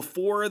practiced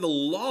before the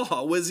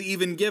law was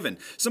even given.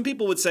 Some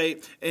people would say,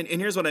 and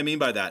here's what I mean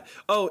by that: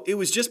 oh, it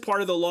was just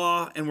part of the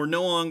law, and we're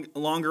no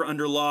longer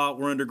under law,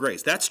 we're under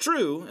grace. That's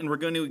true, and we're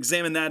going to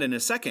examine that in a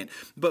second.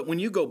 But when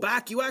you go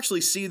back, you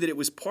actually see that it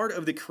was part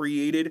of the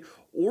created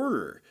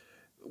order.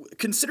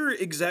 Consider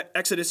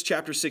Exodus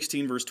chapter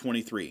 16, verse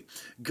 23.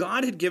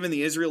 God had given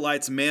the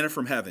Israelites manna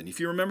from heaven. If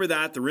you remember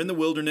that, they're in the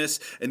wilderness,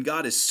 and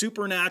God is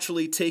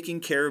supernaturally taking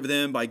care of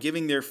them by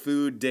giving their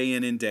food day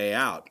in and day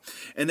out.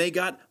 And they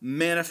got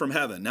manna from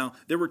heaven. Now,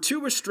 there were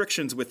two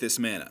restrictions with this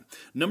manna.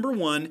 Number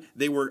one,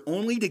 they were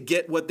only to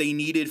get what they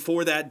needed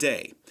for that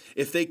day.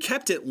 If they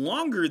kept it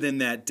longer than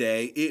that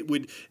day,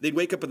 they'd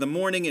wake up in the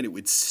morning and it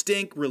would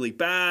stink really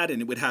bad and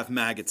it would have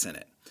maggots in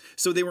it.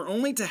 So they were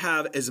only to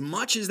have as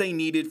much as they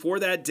needed for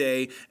that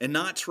day and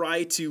not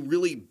try to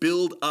really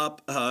build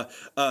up a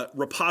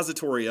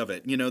repository of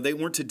it. They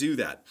weren't to do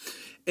that.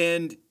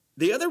 And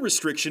the other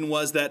restriction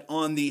was that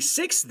on the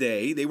sixth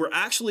day, they were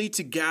actually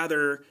to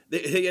gather,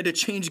 they had to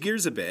change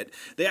gears a bit.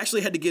 They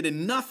actually had to get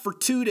enough for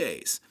 2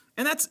 days.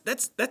 And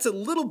that's a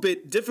little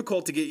bit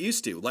difficult to get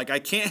used to. Like, I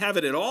can't have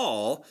it at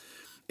all.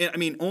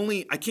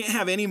 I can't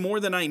have any more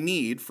than I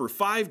need for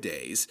 5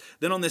 days.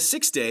 Then on the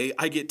sixth day,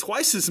 I get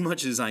twice as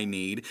much as I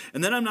need.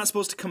 And then I'm not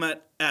supposed to come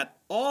at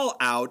all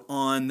out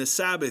on the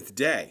Sabbath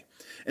day.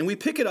 And we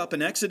pick it up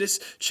in Exodus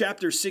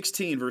chapter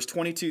 16, verse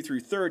 22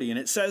 through 30, and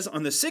it says,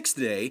 on the sixth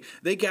day,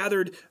 they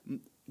gathered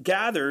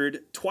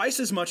twice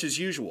as much as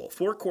usual,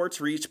 4 quarts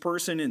for each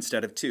person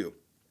instead of 2.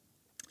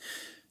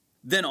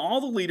 Then all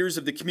the leaders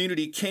of the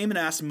community came and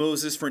asked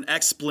Moses for an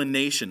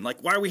explanation.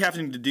 Like, why are we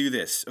having to do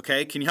this?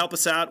 Okay, can you help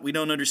us out? We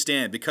don't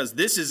understand, because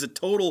this is a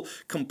total,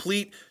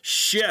 complete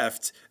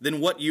shift than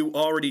what you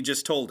already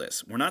just told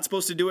us. We're not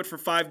supposed to do it for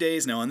 5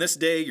 days. Now, on this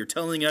day, you're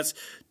telling us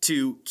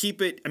to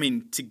keep it,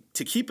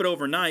 to keep it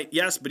overnight,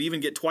 yes, but even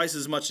get twice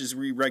as much as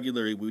we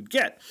regularly would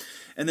get.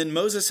 And then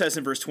Moses says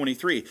in verse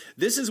 23,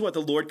 this is what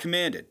the Lord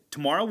commanded.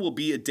 Tomorrow will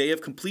be a day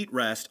of complete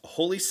rest, a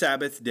holy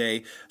Sabbath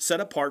day set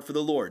apart for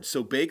the Lord.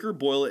 So bake or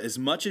boil as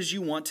much as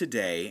you want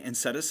today and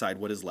set aside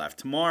what is left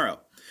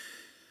tomorrow.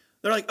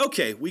 They're like,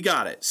 okay, we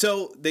got it.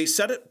 So they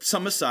set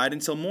some aside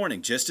until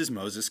morning, just as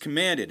Moses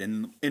commanded.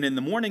 And in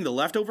the morning, the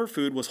leftover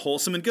food was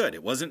wholesome and good.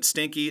 It wasn't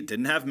stinky. It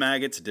didn't have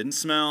maggots. It didn't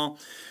smell.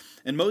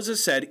 And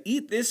Moses said,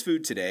 eat this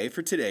food today,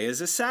 for today is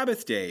a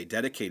Sabbath day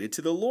dedicated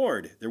to the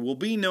Lord. There will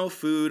be no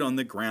food on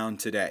the ground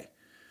today.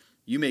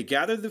 You may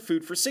gather the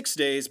food for 6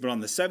 days, but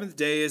on the 7th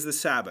day is the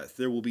Sabbath.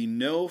 There will be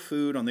no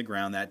food on the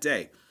ground that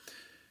day.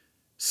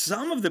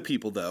 Some of the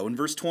people, though, in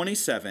verse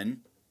 27,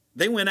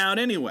 they went out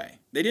anyway.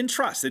 They didn't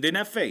trust. They didn't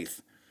have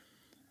faith.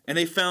 And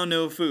they found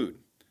no food.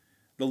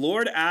 The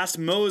Lord asked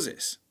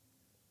Moses,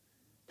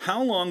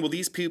 how long will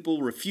these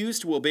people refuse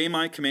to obey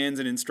my commands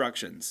and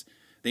instructions?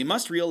 They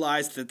must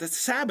realize that the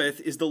Sabbath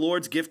is the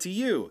Lord's gift to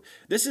you.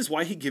 This is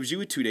why he gives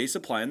you a 2-day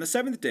supply on the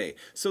 7th day.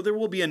 So there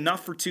will be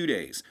enough for 2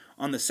 days.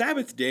 On the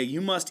Sabbath day,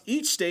 you must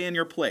each stay in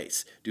your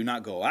place. Do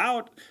not go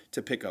out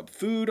to pick up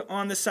food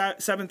on the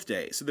 7th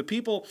day. So the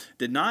people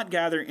did not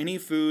gather any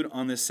food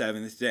on the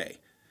 7th day.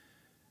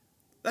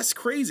 That's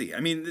crazy. I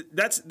mean,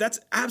 that's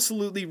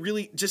absolutely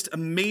really just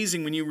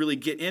amazing when you really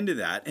get into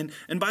that. And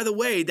by the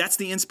way, that's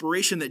the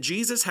inspiration that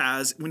Jesus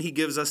has when he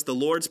gives us the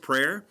Lord's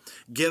Prayer.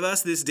 Give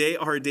us this day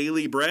our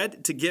daily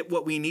bread, to get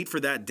what we need for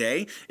that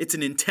day. It's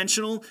an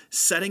intentional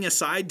setting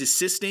aside,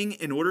 desisting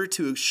in order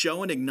to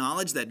show and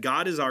acknowledge that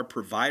God is our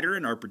provider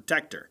and our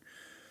protector.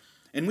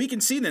 And we can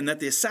see then that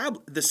the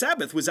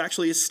Sabbath was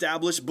actually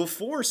established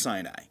before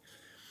Sinai.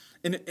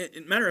 And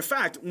matter of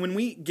fact, when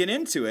we get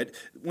into it,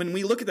 when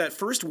we look at that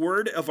first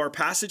word of our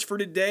passage for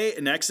today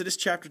in Exodus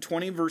chapter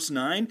 20, verse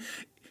 9,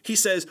 he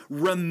says,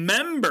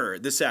 remember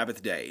the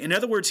Sabbath day. In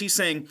other words, he's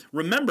saying,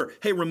 remember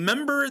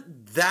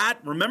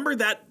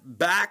that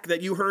back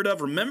that you heard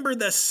of. Remember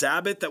the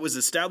Sabbath that was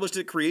established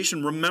at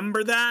creation.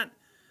 Remember that.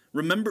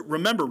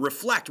 Remember,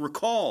 reflect,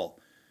 recall.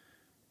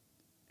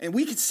 And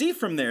we could see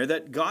from there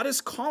that God is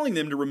calling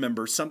them to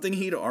remember something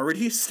he'd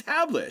already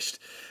established.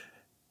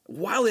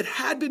 While it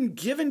had been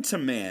given to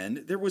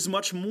man, there was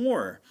much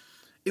more.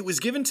 It was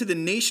given to the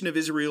nation of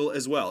Israel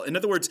as well. In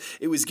other words,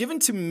 it was given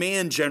to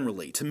man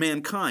generally, to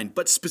mankind,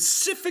 but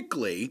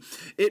specifically,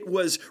 it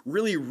was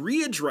really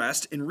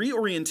readdressed and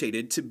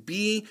reorientated to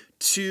be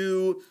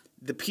to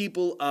the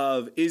people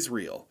of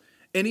Israel.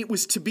 And it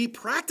was to be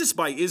practiced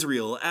by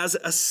Israel as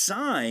a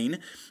sign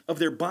of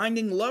their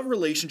binding love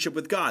relationship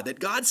with God,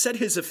 that God set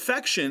his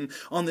affection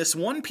on this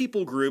one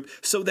people group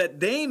so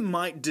that they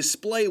might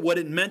display what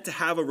it meant to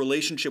have a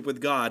relationship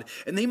with God,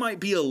 and they might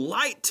be a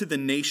light to the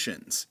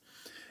nations.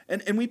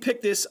 And we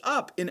pick this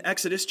up in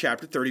Exodus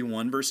chapter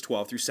 31, verse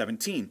 12 through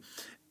 17.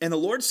 And the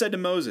Lord said to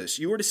Moses,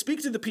 you are to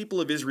speak to the people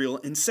of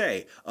Israel and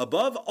say,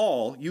 above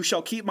all, you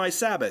shall keep my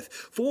Sabbath,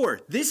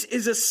 for this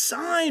is a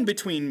sign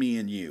between me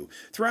and you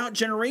throughout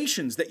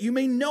generations, that you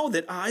may know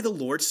that I, the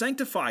Lord,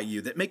 sanctify you,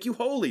 that make you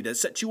holy, that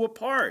set you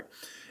apart.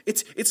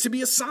 It's to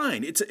be a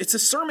sign. It's a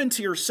sermon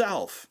to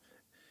yourself.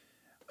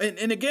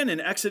 And again,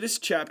 in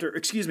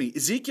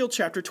Ezekiel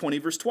chapter 20,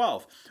 verse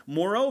 12.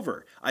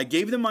 Moreover, I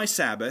gave them my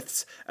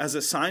Sabbaths as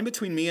a sign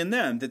between me and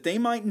them, that they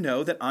might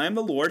know that I am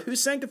the Lord who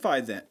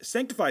sanctifies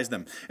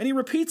them. And he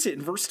repeats it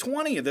in verse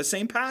 20 of the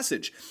same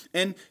passage.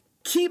 And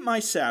keep my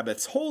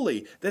Sabbaths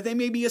holy, that they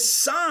may be a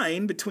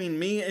sign between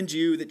me and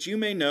you, that you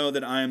may know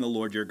that I am the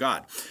Lord your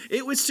God.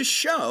 It was to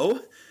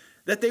show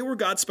that they were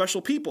God's special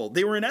people.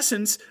 They were, in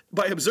essence,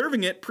 by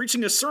observing it,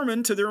 preaching a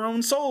sermon to their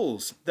own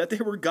souls, that they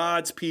were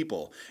God's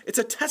people. It's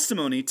a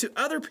testimony to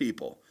other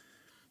people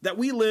that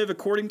we live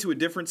according to a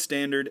different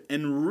standard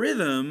and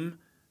rhythm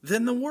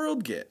than the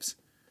world gives.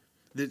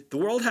 The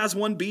world has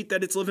one beat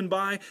that it's living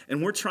by,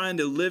 and we're trying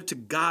to live to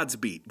God's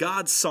beat,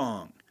 God's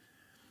song.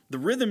 The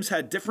rhythms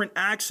had different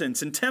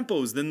accents and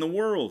tempos than the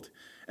world,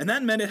 and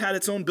that meant it had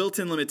its own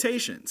built-in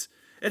limitations.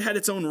 It had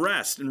its own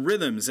rest and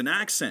rhythms and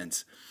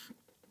accents.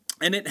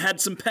 And it had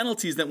some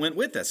penalties that went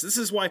with this. This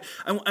is why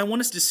I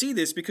want us to see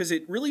this, because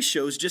it really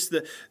shows just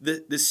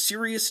the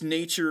serious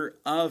nature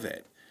of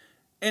it.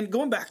 And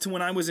going back to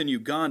when I was in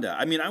Uganda,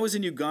 I was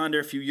in Uganda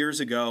a few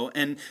years ago,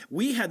 and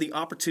we had the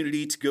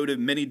opportunity to go to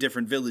many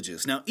different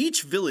villages. Now,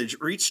 each village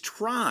or each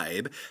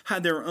tribe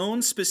had their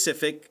own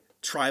specific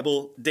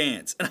tribal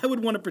dance, and I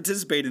would want to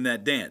participate in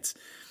that dance.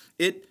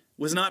 It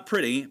was not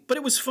pretty, but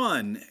it was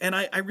fun. And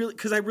I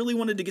really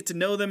wanted to get to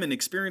know them and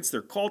experience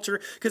their culture,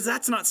 because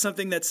that's not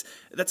something that's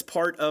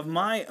part of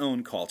my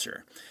own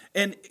culture.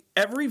 And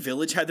every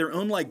village had their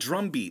own like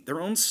drum beat,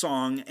 their own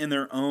song, and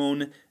their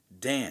own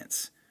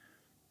dance.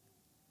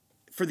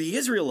 For the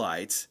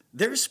Israelites,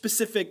 their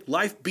specific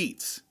life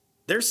beats,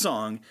 their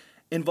song,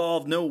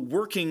 involved no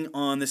working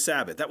on the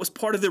Sabbath. That was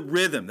part of the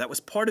rhythm. That was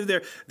part of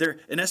their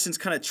in essence,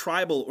 kind of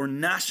tribal or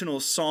national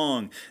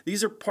song.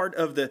 These are part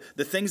of the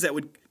things that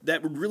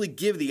would really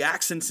give the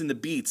accents and the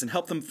beats and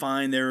help them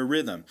find their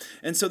rhythm.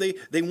 And so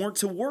they weren't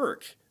to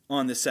work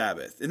on the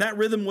Sabbath. And that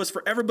rhythm was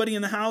for everybody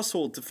in the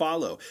household to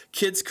follow.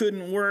 Kids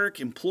couldn't work.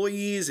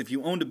 Employees, if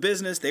you owned a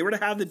business, they were to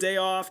have the day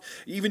off.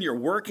 Even your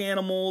work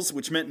animals,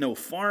 which meant no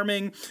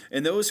farming.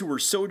 And those who were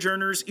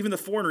sojourners, even the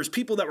foreigners,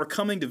 people that were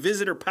coming to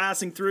visit or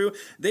passing through,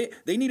 they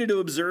needed to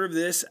observe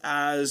this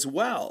as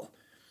well.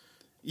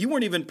 You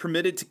weren't even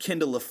permitted to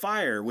kindle a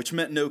fire, which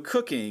meant no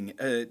cooking,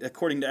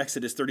 according to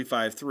Exodus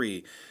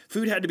 35:3.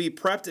 Food had to be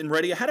prepped and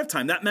ready ahead of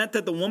time. That meant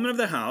that the woman of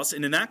the house,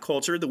 and in that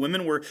culture, the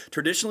women were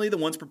traditionally the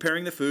ones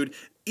preparing the food,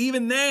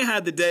 even they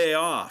had the day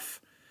off.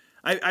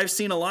 I've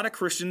seen a lot of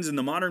Christians in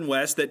the modern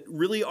West that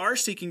really are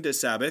seeking to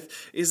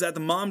Sabbath, is that the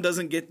mom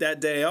doesn't get that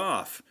day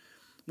off.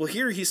 Well,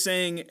 here he's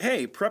saying,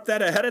 hey, prep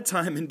that ahead of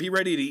time and be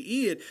ready to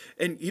eat it,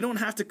 and you don't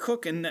have to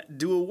cook and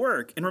do a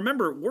work. And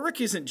remember,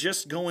 work isn't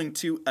just going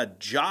to a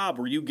job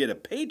where you get a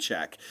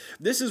paycheck.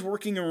 This is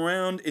working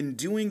around and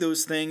doing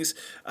those things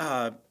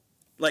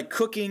like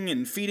cooking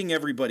and feeding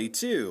everybody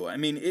too. I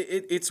mean,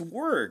 it's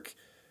work.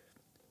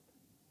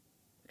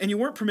 And you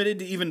weren't permitted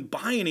to even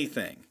buy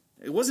anything.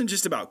 It wasn't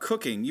just about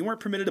cooking. You weren't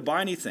permitted to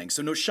buy anything.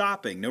 So no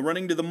shopping, no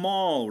running to the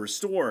mall or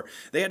store.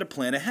 They had to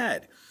plan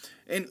ahead.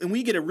 And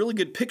we get a really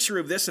good picture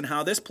of this and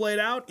how this played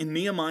out in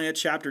Nehemiah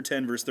chapter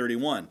 10, verse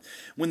 31.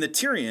 When the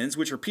Tyrians,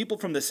 which are people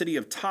from the city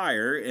of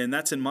Tyre, and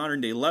that's in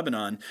modern-day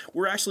Lebanon,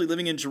 were actually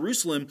living in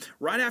Jerusalem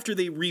right after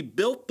they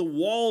rebuilt the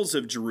walls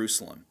of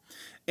Jerusalem.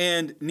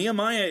 And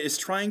Nehemiah is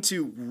trying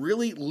to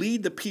really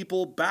lead the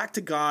people back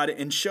to God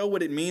and show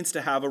what it means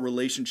to have a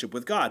relationship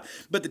with God.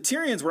 But the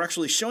Tyrians were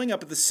actually showing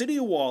up at the city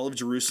wall of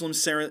Jerusalem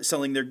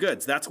selling their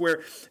goods. That's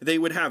where they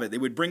would have it. They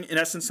would bring, in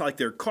essence, like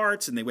their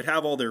carts, and they would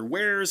have all their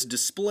wares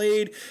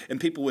displayed,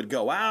 and people would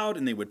go out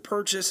and they would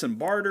purchase and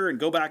barter and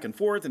go back and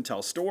forth and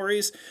tell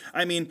stories.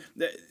 I mean,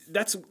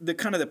 that's the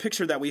kind of the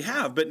picture that we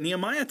have. But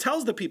Nehemiah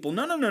tells the people,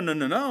 no.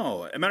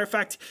 As a matter of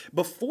fact,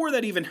 before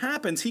that even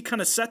happens, he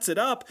kind of sets it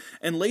up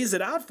and lays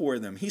it out for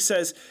them. He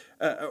says,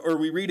 or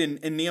we read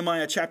in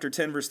Nehemiah chapter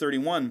 10, verse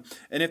 31,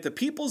 and if the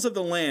peoples of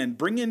the land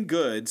bring in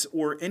goods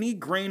or any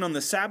grain on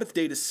the Sabbath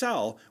day to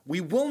sell, we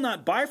will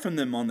not buy from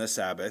them on the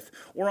Sabbath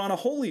or on a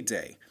holy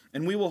day,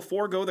 and we will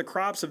forego the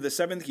crops of the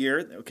seventh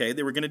year. Okay,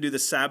 they were going to do the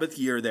Sabbath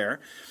year there,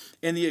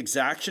 and the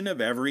exaction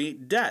of every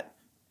debt.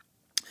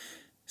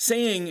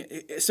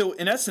 So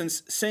in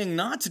essence, saying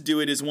not to do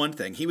it is one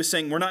thing. He was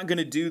saying, we're not going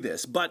to do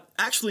this, but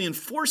actually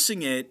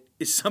enforcing it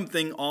is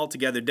something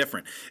altogether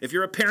different. If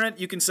you're a parent,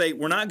 you can say,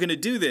 we're not going to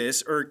do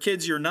this, or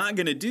kids, you're not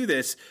going to do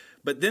this,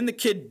 but then the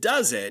kid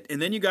does it,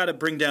 and then you got to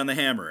bring down the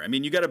hammer. I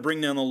mean, you got to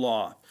bring down the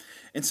law.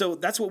 And so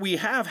that's what we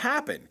have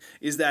happen,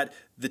 is that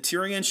the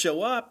Tyrians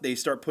show up, they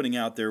start putting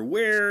out their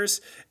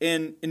wares,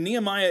 and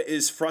Nehemiah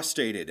is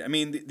frustrated. I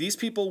mean, these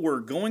people were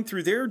going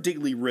through their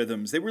daily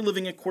rhythms. They were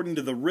living according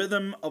to the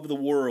rhythm of the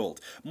world,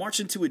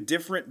 marching to a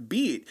different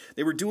beat.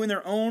 They were doing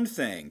their own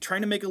thing,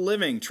 trying to make a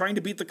living, trying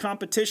to beat the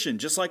competition,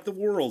 just like the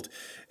world.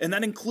 And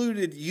that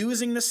included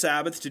using the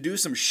Sabbath to do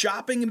some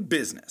shopping and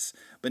business.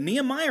 But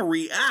Nehemiah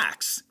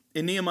reacts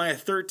in Nehemiah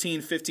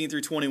 13, 15 through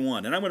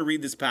 21. And I'm going to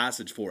read this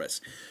passage for us.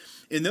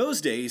 In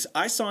those days,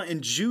 I saw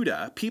in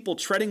Judah people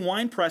treading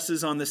wine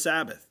presses on the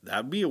Sabbath.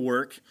 That would be a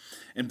work.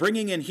 And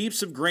bringing in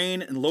heaps of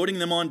grain and loading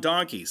them on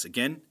donkeys.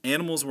 Again,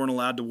 animals weren't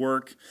allowed to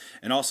work.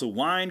 And also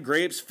wine,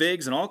 grapes,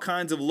 figs, and all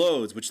kinds of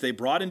loads, which they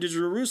brought into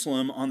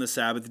Jerusalem on the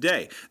Sabbath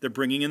day. They're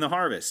bringing in the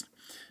harvest.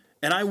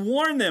 And I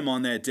warned them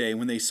on that day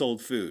when they sold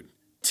food.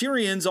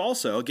 Tyrians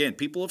also, again,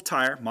 people of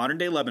Tyre,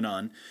 modern-day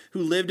Lebanon, who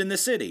lived in the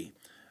city.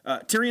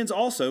 Tyrians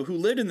also, who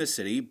lived in the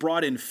city,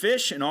 brought in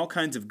fish and all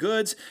kinds of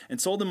goods and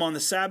sold them on the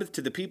Sabbath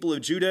to the people of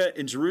Judah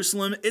and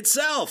Jerusalem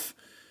itself.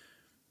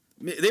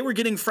 They were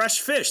getting fresh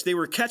fish. They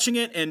were catching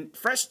it, and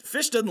fresh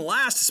fish doesn't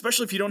last,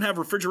 especially if you don't have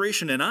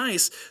refrigeration and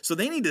ice, so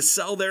they need to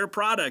sell their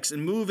products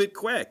and move it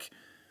quick.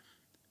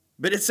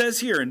 But it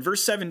says here in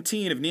verse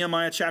 17 of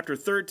Nehemiah chapter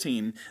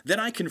 13, then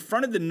I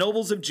confronted the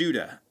nobles of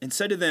Judah and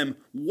said to them,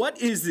 what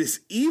is this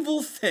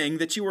evil thing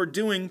that you are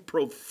doing,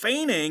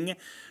 profaning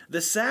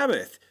the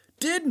Sabbath?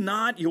 Did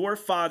not your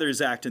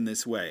fathers act in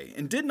this way?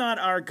 And did not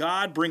our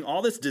God bring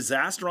all this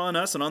disaster on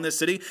us and on this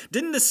city?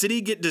 Didn't the city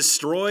get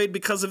destroyed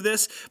because of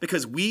this?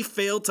 Because we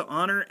failed to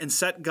honor and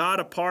set God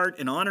apart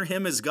and honor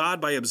him as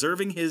God by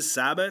observing his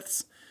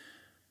Sabbaths?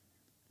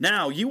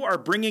 Now you are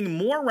bringing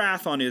more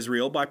wrath on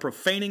Israel by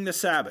profaning the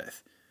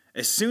Sabbath.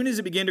 As soon as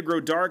it began to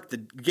grow dark, the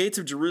gates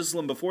of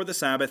Jerusalem before the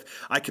Sabbath,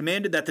 I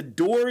commanded that the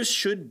doors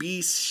should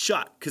be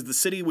shut, because the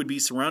city would be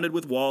surrounded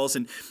with walls,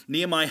 and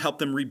Nehemiah helped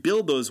them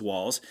rebuild those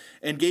walls,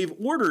 and gave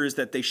orders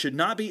that they should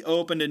not be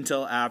opened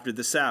until after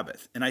the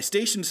Sabbath. And I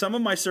stationed some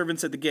of my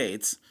servants at the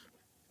gates,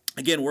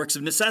 again, works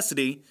of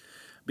necessity,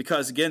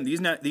 because again,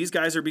 these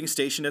guys are being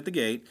stationed at the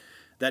gate,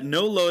 that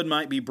no load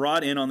might be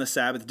brought in on the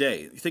Sabbath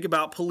day. You think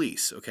about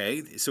police,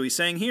 okay? So he's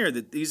saying here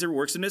that these are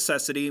works of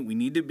necessity. We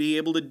need to be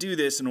able to do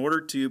this in order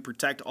to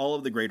protect all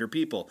of the greater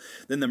people.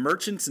 Then the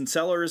merchants and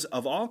sellers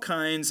of all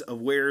kinds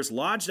of wares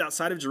lodged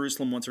outside of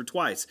Jerusalem once or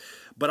twice.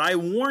 But I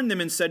warned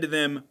them and said to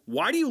them,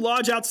 "Why do you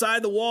lodge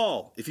outside the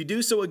wall? If you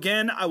do so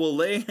again, I will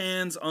lay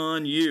hands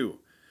on you."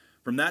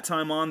 From that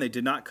time on, they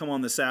did not come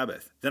on the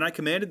Sabbath. Then I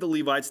commanded the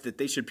Levites that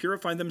they should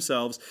purify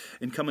themselves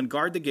and come and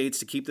guard the gates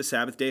to keep the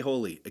Sabbath day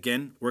holy.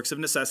 Again, works of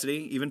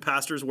necessity, even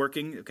pastors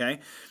working, okay?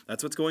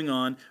 That's what's going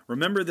on.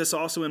 Remember this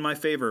also in my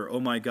favor, O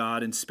my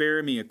God, and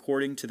spare me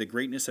according to the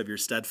greatness of your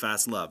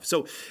steadfast love.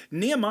 So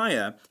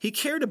Nehemiah, he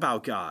cared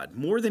about God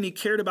more than he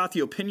cared about the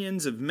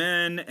opinions of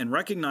men, and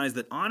recognized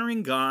that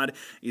honoring God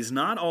is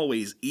not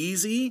always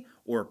easy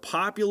or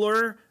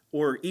popular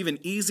or even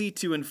easy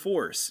to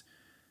enforce.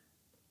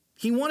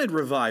 He wanted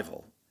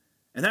revival,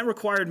 and that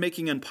required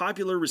making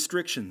unpopular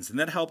restrictions, and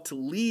that helped to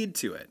lead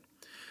to it.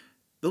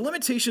 The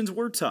limitations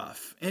were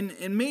tough,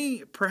 and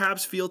may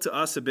perhaps feel to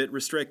us a bit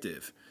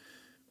restrictive.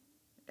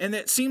 And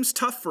it seems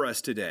tough for us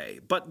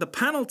today, but the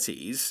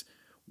penalties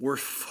were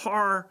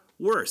far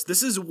worse.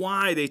 This is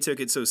why they took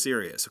it so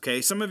serious,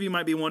 okay? Some of you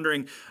might be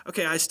wondering,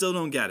 okay, I still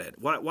don't get it.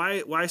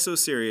 Why so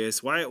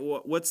serious?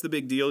 What's the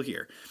big deal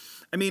here?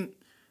 I mean,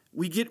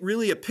 we get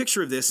really a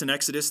picture of this in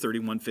Exodus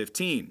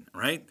 31:15,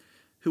 right?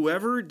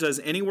 Whoever does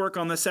any work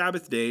on the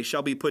Sabbath day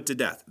shall be put to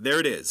death. There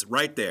it is,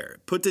 right there.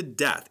 Put to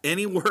death.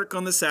 Any work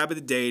on the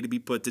Sabbath day to be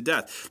put to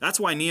death. That's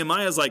why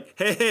Nehemiah is like,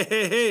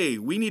 hey,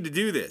 we need to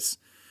do this.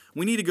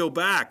 We need to go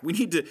back. We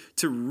need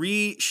to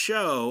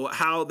re-show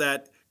how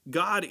that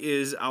God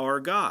is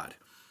our God.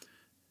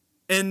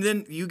 And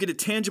then you get a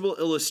tangible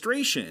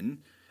illustration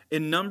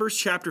in Numbers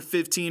chapter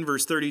 15,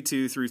 verse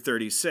 32 through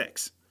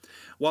 36.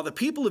 While the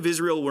people of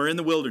Israel were in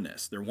the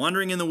wilderness, they're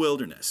wandering in the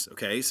wilderness,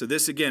 okay? So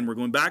this, again, we're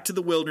going back to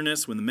the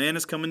wilderness when the man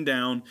is coming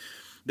down.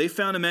 They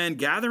found a man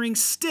gathering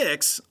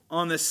sticks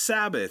on the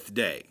Sabbath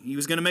day. He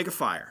was going to make a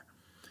fire.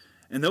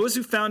 And those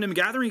who found him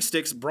gathering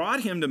sticks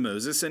brought him to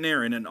Moses and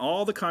Aaron and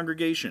all the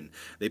congregation.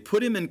 They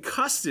put him in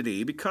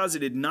custody because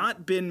it had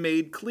not been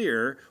made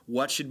clear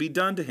what should be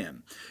done to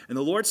him. And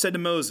the Lord said to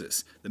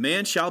Moses, "The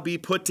man shall be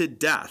put to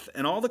death,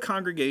 and all the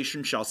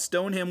congregation shall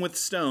stone him with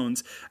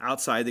stones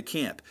outside the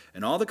camp."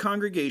 And all the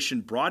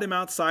congregation brought him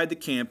outside the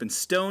camp and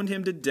stoned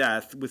him to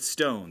death with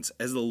stones,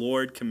 as the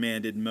Lord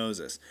commanded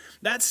Moses.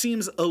 That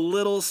seems a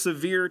little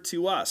severe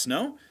to us,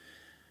 no?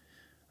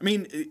 I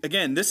mean,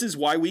 again, this is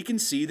why we can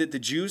see that the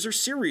Jews are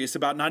serious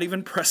about not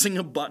even pressing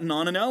a button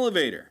on an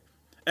elevator.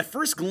 At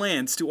first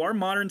glance, to our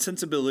modern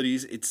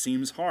sensibilities, it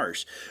seems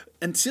harsh.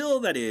 Until,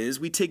 that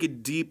is, we take a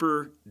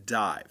deeper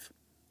dive.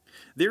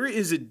 There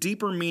is a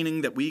deeper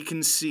meaning that we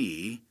can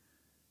see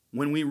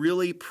when we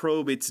really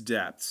probe its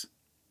depths.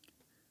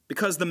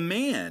 Because the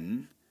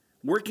man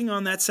working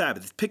on that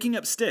Sabbath, picking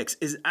up sticks,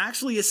 is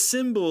actually a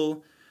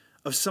symbol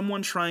of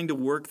someone trying to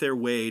work their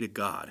way to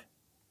God.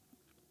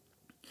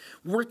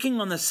 Working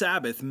on the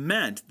Sabbath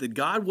meant that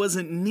God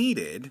wasn't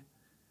needed,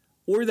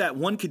 or that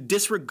one could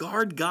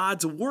disregard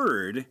God's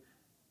word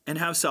and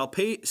have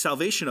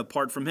salvation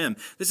apart from him.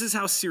 This is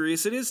how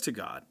serious it is to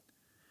God.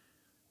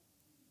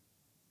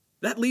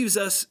 That leaves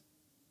us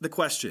the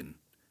question,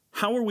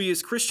 how are we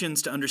as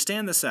Christians to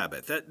understand the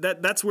Sabbath?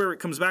 That's where it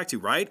comes back to,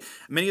 right?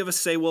 Many of us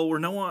say, well, we're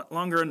no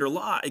longer under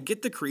law. I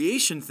get the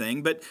creation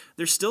thing, but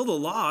there's still the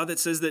law that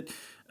says that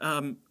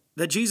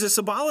Jesus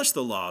abolished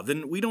the law.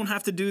 Then we don't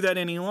have to do that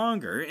any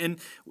longer. And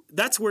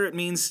that's where it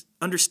means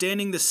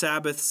understanding the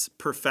Sabbath's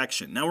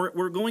perfection. Now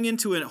we're going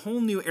into a whole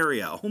new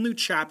area, a whole new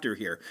chapter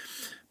here.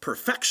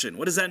 Perfection,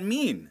 what does that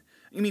mean?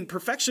 I mean,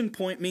 perfection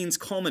point means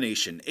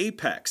culmination,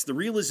 apex, the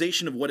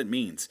realization of what it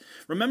means.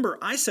 Remember,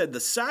 I said the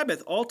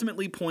Sabbath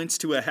ultimately points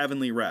to a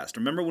heavenly rest.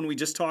 Remember when we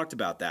just talked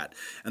about that?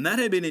 And that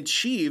had been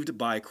achieved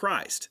by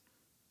Christ.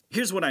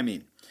 Here's what I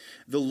mean.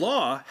 The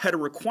law had a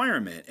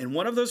requirement, and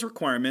one of those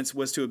requirements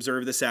was to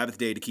observe the Sabbath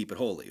day to keep it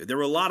holy. There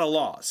were a lot of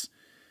laws.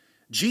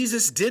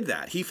 Jesus did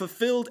that. He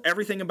fulfilled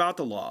everything about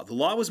the law. The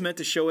law was meant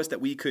to show us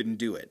that we couldn't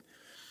do it.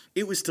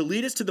 It was to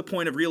lead us to the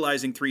point of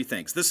realizing three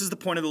things. This is the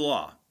point of the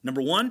law.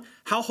 Number one,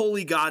 how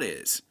holy God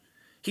is.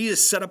 He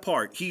is set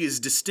apart. He is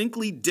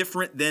distinctly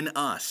different than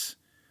us.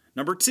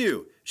 Number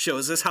two,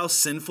 shows us how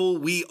sinful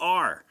we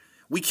are.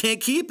 We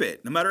can't keep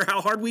it. No matter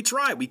how hard we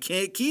try, we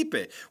can't keep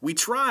it. We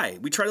try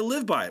to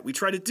live by it. We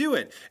try to do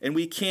it, and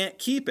we can't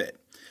keep it.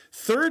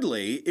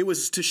 Thirdly, it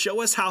was to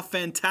show us how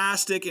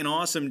fantastic and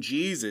awesome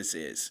Jesus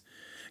is.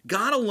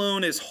 God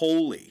alone is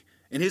holy,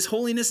 and his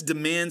holiness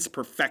demands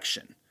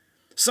perfection.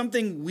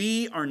 something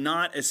we are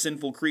not as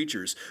sinful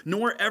creatures,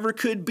 nor ever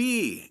could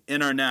be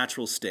in our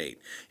natural state.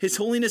 His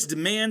holiness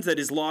demands that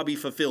his law be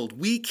fulfilled.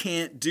 We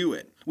can't do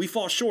it. We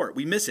fall short.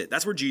 We miss it.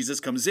 That's where Jesus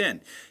comes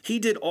in. He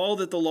did all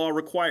that the law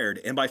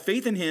required, and by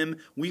faith in him,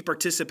 we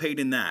participate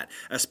in that.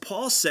 As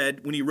Paul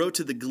said when he wrote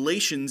to the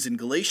Galatians in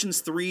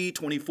Galatians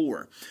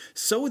 3:24,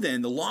 so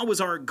then the law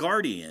was our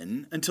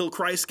guardian until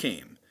Christ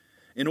came,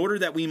 in order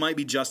that we might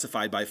be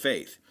justified by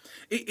faith.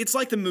 It's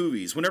like the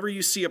movies. Whenever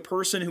you see a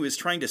person who is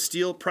trying to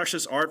steal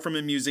precious art from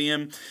a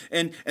museum,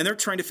 and they're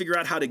trying to figure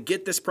out how to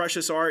get this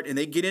precious art, and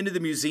they get into the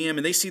museum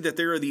and they see that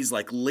there are these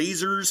like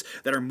lasers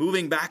that are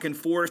moving back and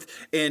forth,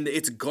 and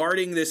it's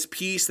guarding this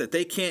piece that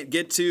they can't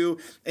get to,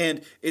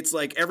 and it's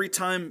like every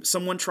time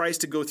someone tries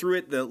to go through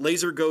it, the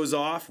laser goes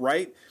off,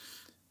 right?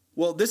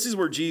 Well, this is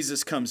where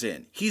Jesus comes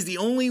in. He's the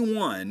only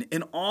one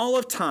in all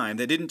of time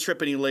that didn't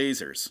trip any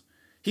lasers.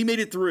 He made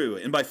it through,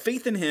 and by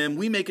faith in him,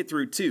 we make it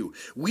through too.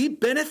 We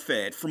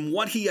benefit from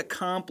what he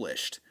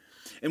accomplished.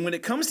 And when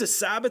it comes to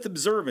Sabbath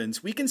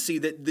observance, we can see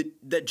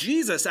that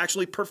Jesus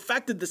actually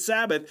perfected the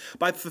Sabbath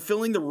by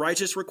fulfilling the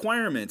righteous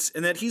requirements,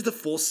 and that he's the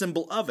full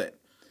symbol of it.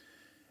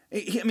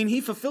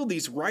 He fulfilled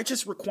these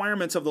righteous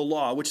requirements of the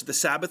law, which the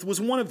Sabbath was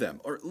one of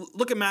them. Or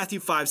look at Matthew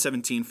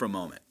 5:17 for a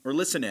moment, or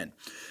listen in.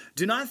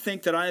 Do not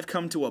think that I have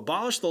come to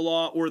abolish the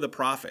law or the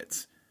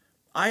prophets.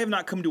 I have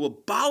not come to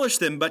abolish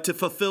them, but to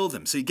fulfill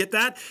them. So you get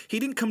that? He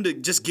didn't come to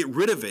just get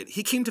rid of it.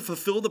 He came to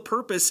fulfill the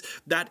purpose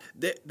that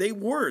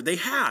they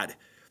had.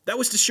 That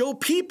was to show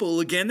people,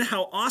 again,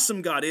 how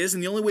awesome God is,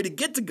 and the only way to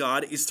get to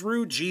God is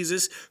through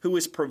Jesus, who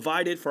has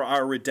provided for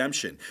our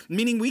redemption.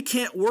 Meaning we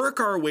can't work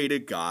our way to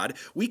God.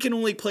 We can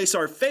only place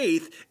our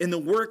faith in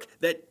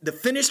the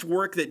finished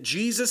work that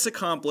Jesus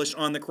accomplished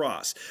on the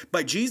cross.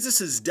 By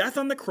Jesus' death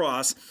on the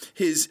cross,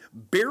 his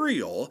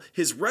burial,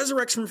 his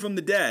resurrection from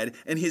the dead,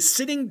 and his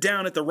sitting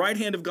down at the right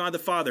hand of God the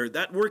Father,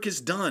 that work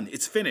is done.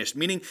 It's finished,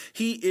 meaning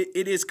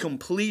it is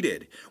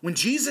completed. When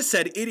Jesus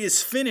said it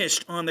is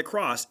finished on the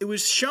cross, it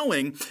was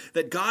showing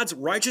that God's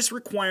righteous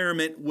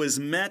requirement was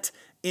met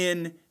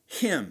in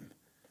him.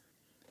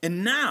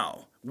 And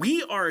now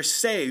we are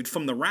saved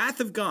from the wrath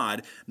of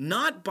God,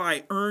 not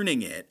by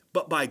earning it,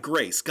 but by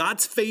grace.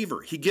 God's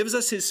favor. He gives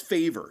us his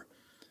favor.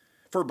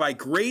 For by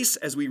grace,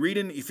 as we read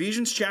in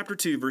Ephesians chapter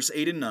 2, verse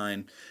 8 and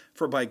 9,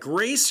 for by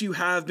grace you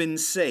have been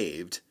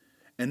saved,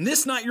 and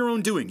this not your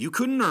own doing. You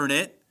couldn't earn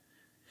it.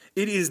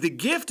 It is the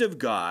gift of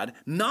God,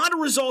 not a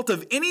result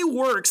of any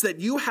works that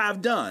you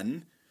have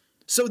done,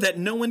 so that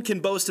no one can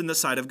boast in the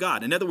sight of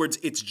God. In other words,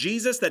 it's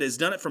Jesus that has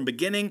done it from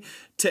beginning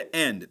to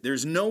end.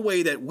 There's no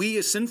way that we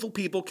as sinful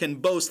people can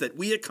boast that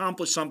we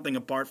accomplished something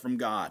apart from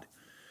God.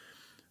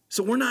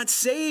 So we're not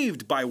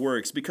saved by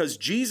works because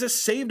Jesus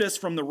saved us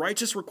from the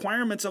righteous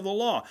requirements of the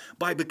law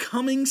by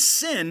becoming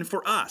sin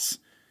for us.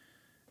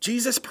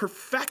 Jesus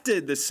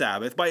perfected the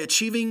Sabbath by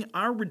achieving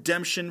our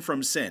redemption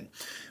from sin.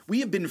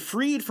 We have been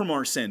freed from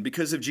our sin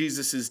because of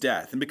Jesus'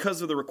 death, and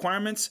because of the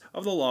requirements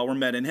of the law were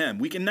met in him.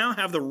 We can now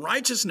have the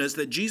righteousness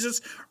that Jesus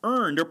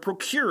earned or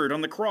procured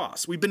on the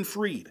cross. We've been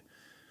freed.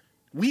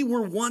 We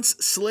were once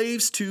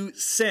slaves to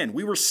sin.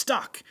 We were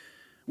stuck.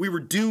 We were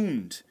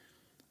doomed.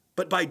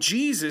 But by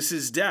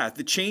Jesus' death,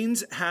 the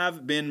chains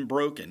have been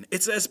broken.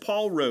 It's as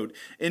Paul wrote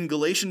in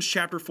Galatians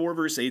chapter 4,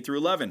 verse 8 through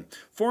 11.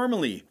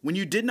 Formerly, when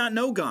you did not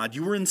know God,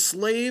 you were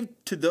enslaved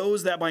to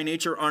those that by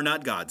nature are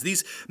not gods.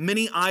 These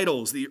many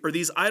idols,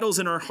 these idols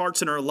in our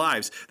hearts and our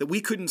lives that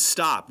we couldn't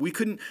stop.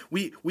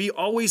 We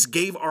always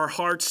gave our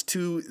hearts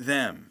to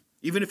them,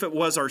 even if it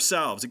was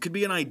ourselves. It could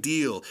be an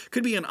ideal, it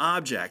could be an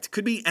object, it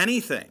could be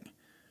anything.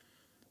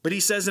 But he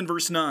says in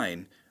verse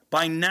 9,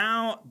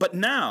 but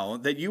now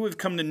that you have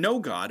come to know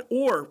God,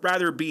 or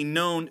rather be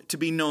known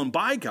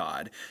by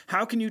God,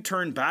 how can you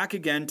turn back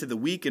again to the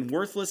weak and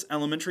worthless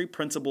elementary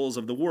principles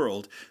of the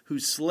world,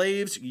 whose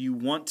slaves you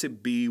want to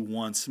be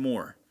once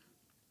more?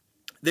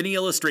 Then he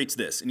illustrates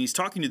this, and he's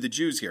talking to the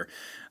Jews here.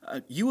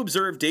 You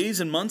observe days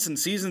and months and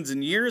seasons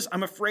and years.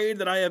 I'm afraid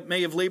that I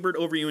may have labored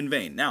over you in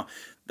vain. Now,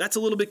 that's a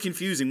little bit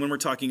confusing when we're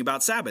talking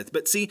about Sabbath.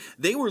 But see,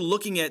 they were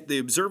looking at the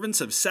observance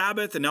of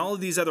Sabbath and all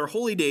of these other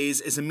holy days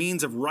as a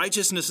means of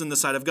righteousness in the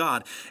sight of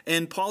God.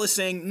 And Paul is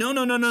saying,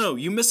 no.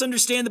 You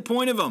misunderstand the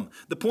point of them.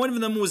 The point of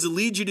them was to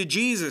lead you to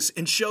Jesus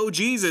and show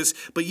Jesus.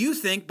 But you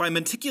think by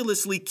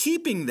meticulously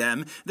keeping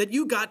them that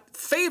you got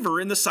favor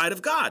in the sight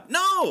of God.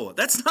 No,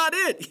 that's not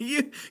it.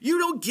 You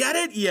don't get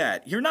it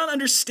yet. You're not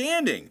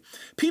understanding.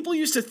 People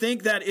used to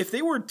think that if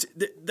they were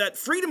that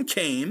freedom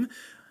came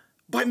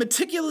by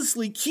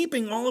meticulously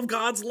keeping all of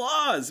God's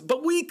laws,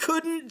 but we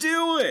couldn't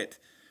do it.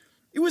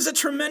 It was a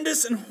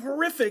tremendous and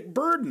horrific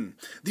burden.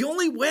 The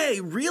only way,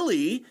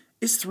 really,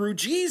 is through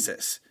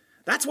Jesus.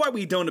 That's why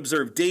we don't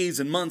observe days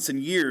and months and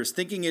years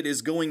thinking it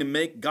is going to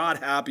make God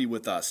happy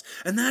with us.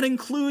 And that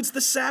includes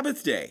the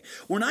Sabbath day.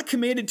 We're not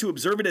commanded to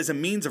observe it as a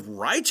means of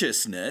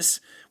righteousness,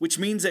 which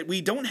means that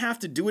we don't have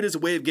to do it as a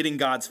way of getting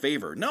God's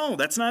favor. No,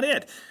 that's not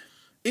it.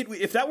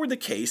 If that were the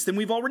case, then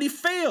we've already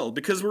failed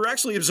because we're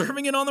actually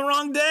observing it on the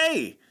wrong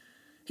day.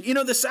 You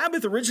know, the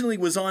Sabbath originally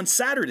was on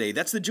Saturday.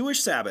 That's the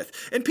Jewish Sabbath.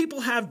 And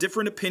people have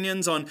different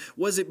opinions on,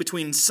 was it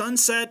between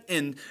sunset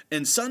and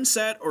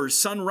sunset, or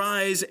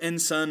sunrise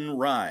and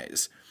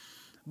sunrise?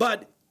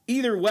 But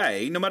either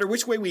way, no matter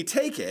which way we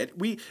take it,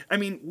 we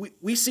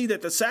see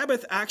that the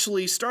Sabbath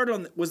actually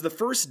was the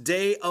first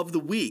day of the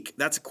week.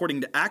 That's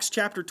according to Acts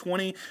chapter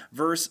 20,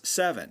 verse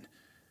 7.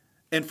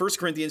 And 1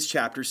 Corinthians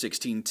chapter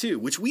 16, 2,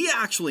 which we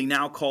actually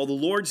now call the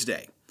Lord's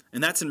Day.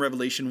 And that's in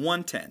Revelation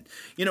 1:10.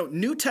 You know,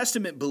 New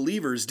Testament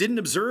believers didn't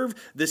observe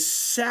the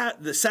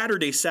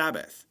Saturday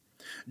Sabbath.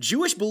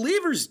 Jewish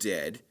believers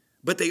did,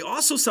 but they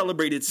also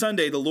celebrated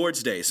Sunday, the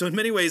Lord's Day. So in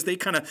many ways, they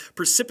kind of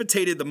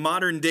precipitated the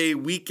modern day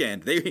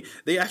weekend.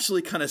 They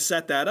actually kind of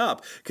set that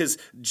up, because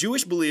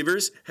Jewish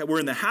believers were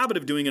in the habit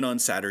of doing it on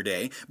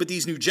Saturday, but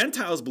these new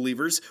Gentiles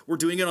believers were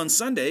doing it on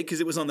Sunday because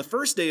it was on the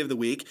first day of the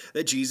week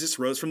that Jesus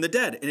rose from the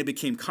dead. And it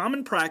became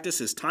common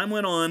practice as time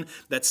went on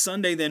that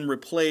Sunday then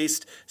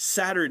replaced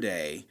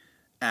Saturday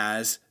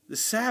as the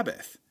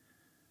Sabbath.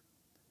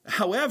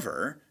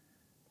 However,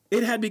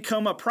 it had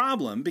become a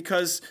problem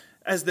because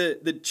as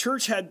the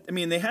church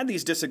they had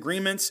these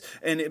disagreements,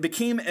 and it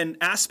became an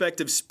aspect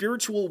of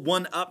spiritual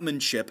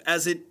one-upmanship,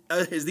 as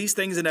these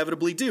things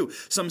inevitably do.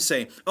 Some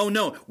say, oh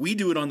no, we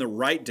do it on the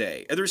right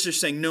day. Others are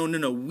saying, no,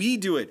 we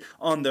do it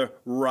on the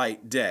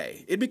right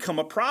day. It became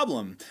a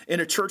problem in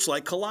a church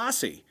like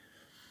Colossae.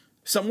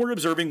 Some were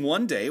observing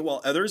one day,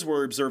 while others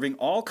were observing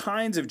all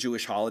kinds of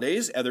Jewish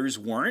holidays. Others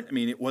weren't.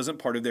 It wasn't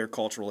part of their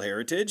cultural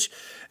heritage.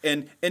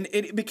 And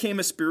it became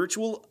a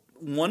spiritual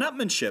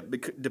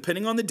one-upmanship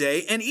depending on the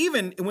day, and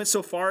even it went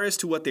so far as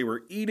to what they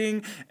were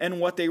eating and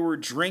what they were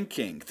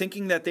drinking,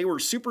 thinking that they were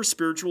super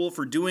spiritual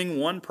for doing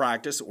one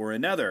practice or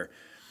another.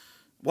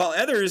 While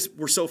others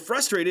were so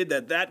frustrated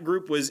that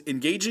group was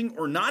engaging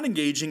or not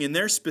engaging in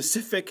their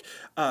specific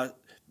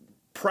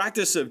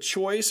practice of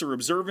choice or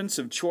observance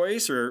of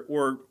choice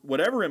or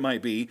whatever it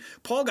might be,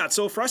 Paul got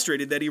so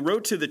frustrated that he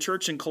wrote to the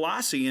church in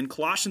Colossae in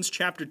Colossians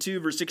chapter 2,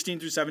 verse 16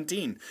 through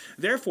 17.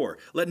 Therefore,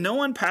 let no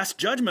one pass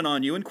judgment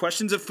on you in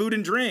questions of food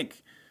and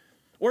drink,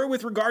 or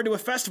with regard to a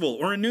festival,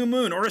 or a new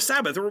moon, or a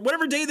Sabbath, or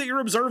whatever day that you're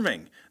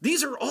observing.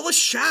 These are all a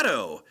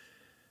shadow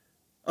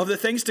of the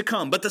things to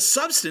come. But the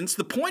substance,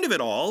 the point of it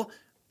all,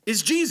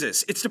 is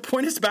Jesus. It's to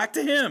point us back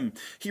to him.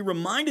 He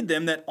reminded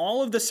them that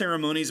all of the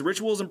ceremonies,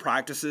 rituals, and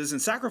practices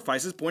and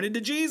sacrifices pointed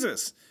to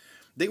Jesus.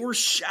 They were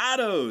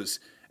shadows,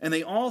 and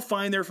they all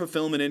find their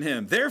fulfillment in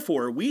him.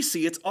 Therefore, we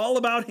see it's all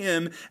about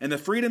him and the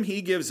freedom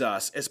he gives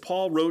us, as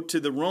Paul wrote to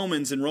the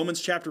Romans in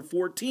Romans chapter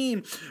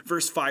 14,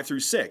 verse 5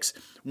 through 6.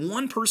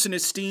 One person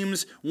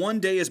esteems one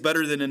day as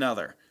better than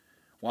another,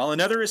 while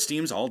another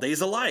esteems all days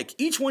alike.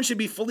 Each one should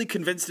be fully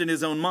convinced in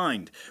his own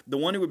mind. The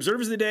one who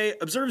observes the day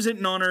observes it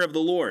in honor of the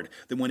Lord.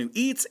 The one who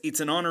eats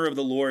in honor of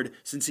the Lord,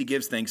 since he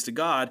gives thanks to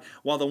God,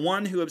 while the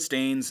one who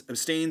abstains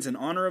in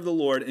honor of the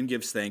Lord and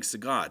gives thanks to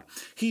God.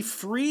 He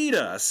freed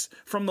us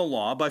from the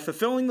law by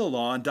fulfilling the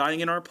law and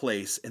dying in our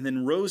place, and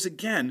then rose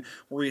again,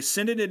 where he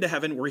ascended into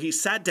heaven, where he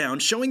sat down,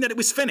 showing that it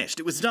was finished,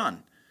 it was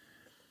done.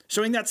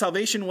 Showing that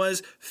salvation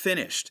was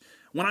finished.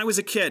 When I was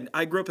a kid,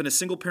 I grew up in a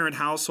single-parent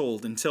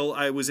household until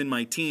I was in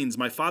my teens.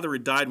 My father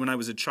had died when I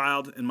was a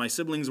child, and my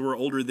siblings were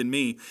older than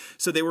me,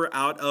 so they were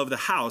out of the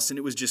house, and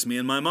it was just me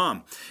and my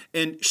mom.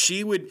 And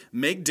she would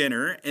make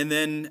dinner, and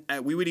then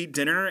we would eat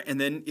dinner,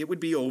 and then it would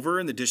be over,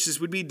 and the dishes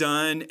would be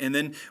done, and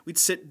then we'd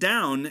sit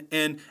down,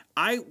 and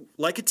I,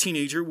 like a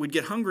teenager, would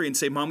get hungry and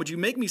say, Mom, would you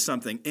make me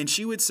something? And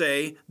she would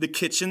say, the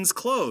kitchen's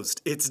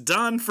closed. It's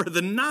done for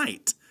the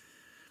night.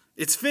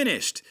 It's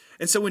finished.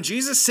 And so when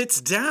Jesus sits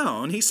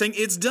down, he's saying,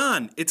 it's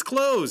done, it's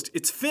closed,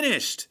 it's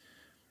finished.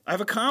 I've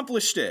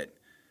accomplished it.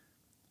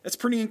 That's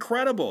pretty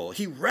incredible.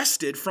 He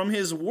rested from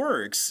his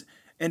works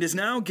and is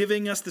now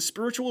giving us the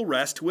spiritual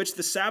rest to which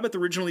the Sabbath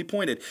originally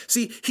pointed.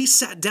 See, he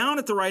sat down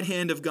at the right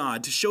hand of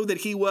God to show that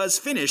he was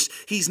finished.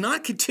 He's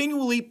not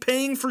continually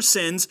paying for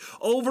sins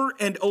over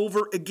and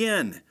over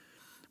again.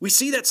 We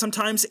see that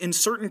sometimes in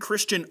certain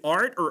Christian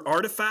art or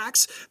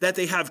artifacts that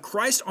they have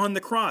Christ on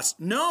the cross.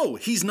 No,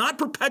 he's not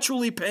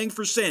perpetually paying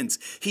for sins.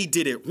 He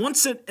did it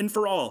once and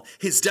for all.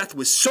 His death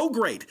was so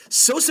great,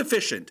 so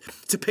sufficient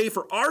to pay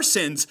for our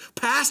sins,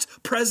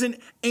 past,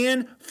 present,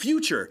 and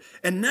future.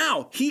 And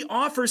now he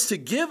offers to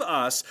give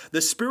us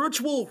the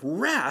spiritual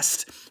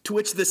rest to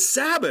which the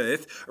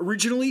Sabbath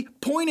originally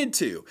pointed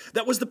to.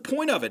 That was the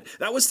point of it.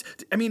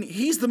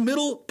 He's the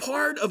middle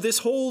part of this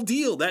whole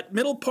deal, that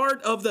middle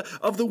part of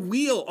the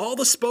wheel. All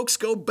the spokes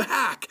go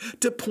back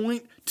to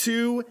point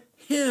to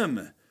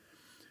him.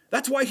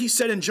 That's why he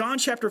said in John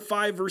chapter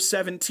 5, verse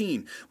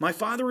 17, my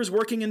Father is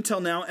working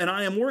until now, and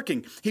I am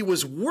working. He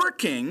was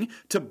working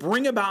to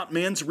bring about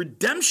man's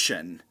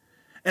redemption.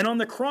 And on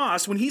the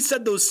cross, when he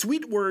said those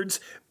sweet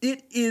words,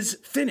 it is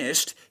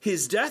finished,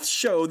 his death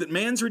showed that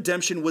man's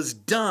redemption was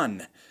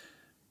done.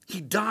 He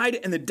died,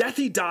 and the death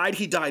he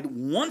died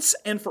once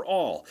and for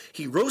all.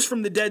 He rose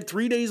from the dead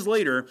 3 days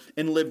later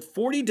and lived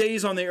 40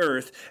 days on the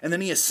earth, and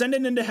then he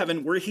ascended into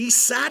heaven where he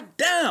sat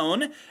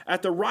down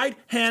at the right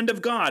hand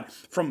of God.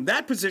 From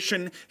that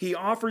position, he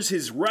offers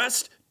his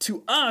rest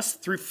to us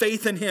through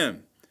faith in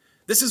him.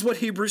 This is what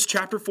Hebrews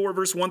chapter 4,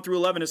 verse 1 through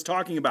 11 is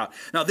talking about.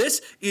 Now,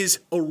 this is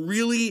a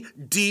really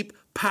deep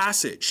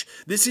passage.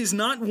 This is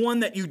not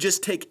one that you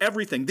just take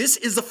everything. This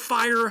is a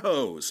fire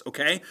hose,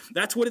 okay?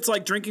 That's what it's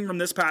like drinking from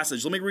this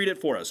passage. Let me read it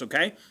for us,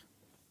 okay?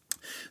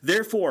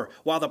 Therefore,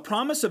 while the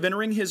promise of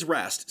entering his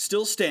rest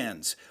still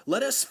stands,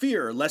 let us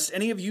fear lest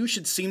any of you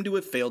should seem to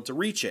have failed to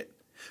reach it.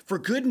 For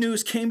good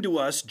news came to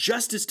us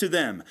just as to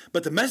them,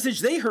 but the message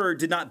they heard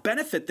did not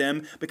benefit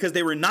them because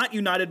they were not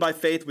united by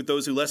faith with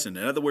those who listened.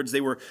 In other words,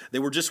 they were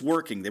just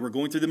working. They were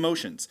going through the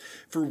motions.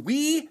 For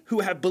we who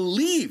have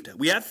believed,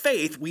 we have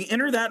faith, we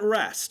enter that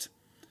rest.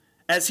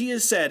 As he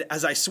has said,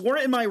 as I swore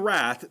in my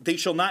wrath, they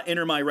shall not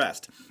enter my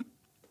rest.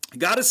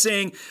 God is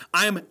saying,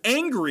 I am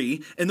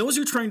angry, and those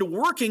who are trying to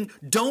working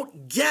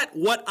don't get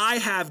what I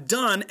have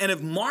done and have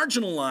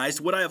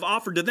marginalized what I have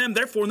offered to them.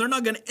 Therefore, they're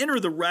not going to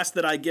enter the rest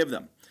that I give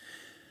them.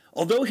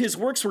 Although his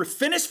works were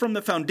finished from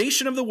the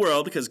foundation of the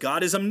world, because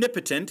God is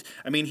omnipotent,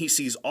 I mean, he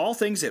sees all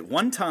things at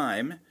one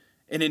time,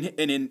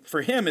 and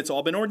for him it's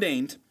all been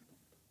ordained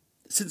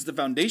since the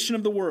foundation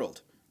of the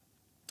world.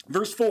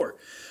 Verse 4,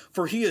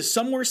 for he has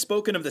somewhere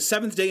spoken of the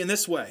seventh day in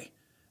this way,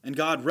 and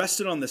God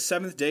rested on the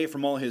seventh day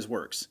from all his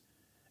works.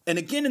 And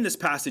again in this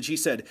passage he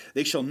said,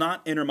 they shall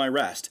not enter my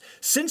rest.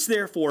 Since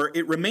therefore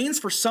it remains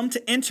for some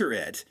to enter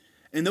it,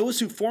 and those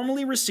who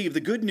formerly received the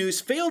good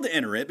news failed to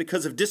enter it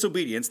because of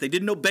disobedience, they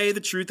didn't obey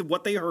the truth of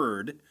what they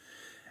heard.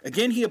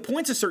 Again, he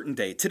appoints a certain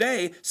day,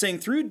 today, saying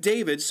through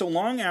David so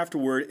long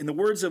afterward, in the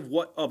words of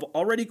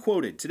already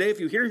quoted, today if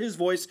you hear his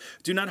voice,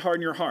 do not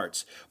harden your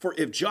hearts. For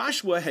if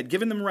Joshua had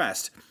given them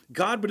rest,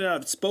 God would not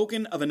have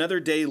spoken of another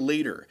day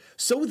later.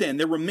 So then,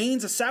 there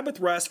remains a Sabbath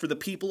rest for the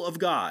people of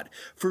God.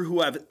 For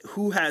whoever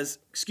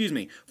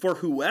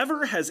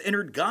has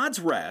entered God's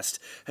rest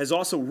has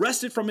also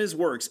rested from his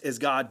works as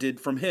God did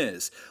from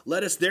his.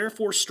 Let us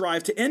therefore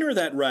strive to enter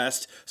that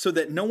rest so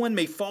that no one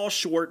may fall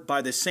short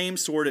by the same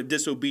sort of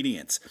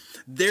disobedience.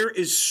 There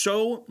is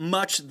so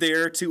much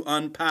there to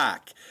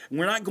unpack.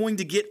 We're not going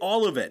to get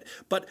all of it.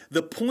 But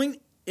the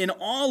point in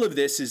all of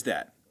this is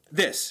that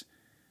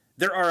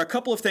there are a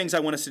couple of things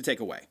I want us to take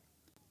away.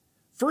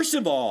 First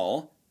of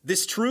all,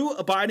 this true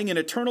abiding and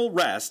eternal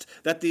rest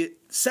that the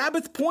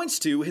Sabbath points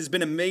to has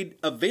been made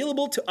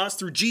available to us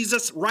through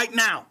Jesus right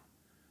now.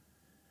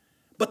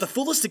 But the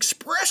fullest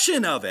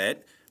expression of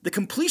it, the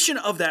completion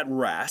of that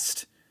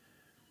rest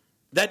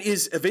that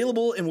is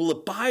available and will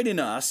abide in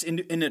us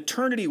in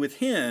eternity with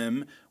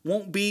him,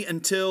 won't be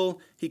until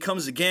he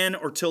comes again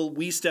or till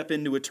we step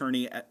into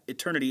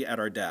eternity at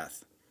our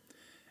death.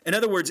 In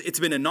other words, it's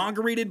been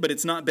inaugurated, but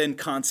it's not been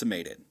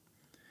consummated.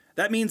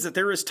 That means that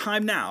there is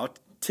time now,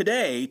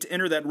 today, to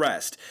enter that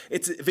rest.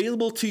 It's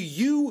available to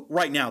you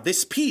right now.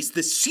 This peace,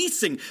 this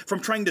ceasing from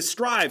trying to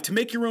strive, to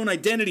make your own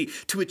identity,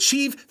 to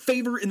achieve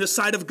favor in the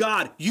sight of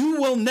God. You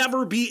will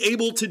never be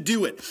able to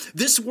do it.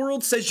 This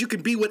world says you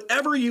can be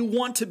whatever you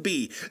want to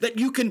be, that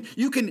you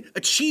can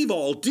achieve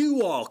all,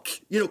 do all,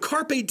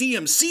 carpe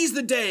diem, seize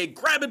the day,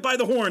 grab it by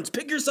the horns,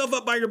 pick yourself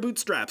up by your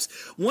bootstraps.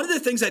 One of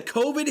the things that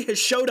COVID has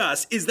showed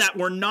us is that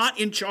we're not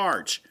in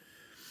charge.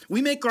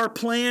 We make our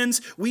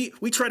plans, we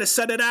try to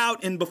set it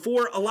out, and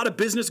before a lot of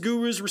business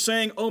gurus were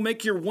saying,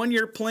 make your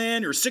 1-year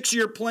plan, your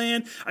 6-year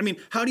plan. I mean,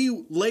 how do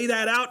you lay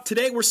that out?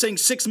 Today we're saying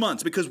 6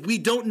 months because we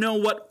don't know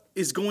what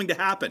is going to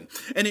happen.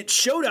 And it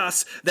showed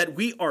us that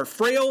we are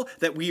frail,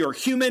 that we are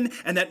human,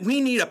 and that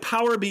we need a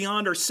power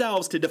beyond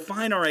ourselves to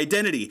define our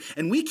identity.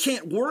 And we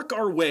can't work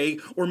our way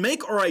or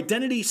make our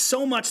identity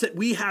so much that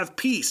we have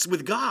peace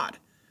with God.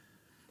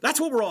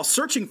 That's what we're all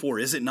searching for,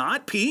 is it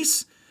not?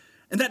 Peace?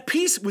 And that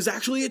peace was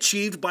actually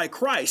achieved by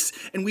Christ.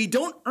 And we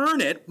don't earn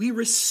it, we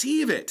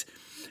receive it.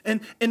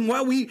 And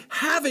while we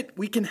have it,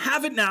 we can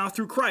have it now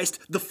through Christ.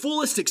 The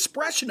fullest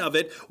expression of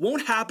it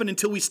won't happen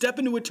until we step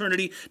into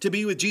eternity to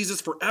be with Jesus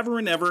forever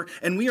and ever,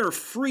 and we are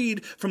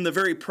freed from the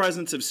very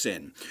presence of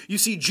sin. You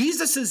see,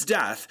 Jesus'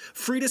 death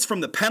freed us from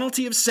the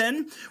penalty of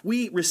sin.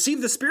 We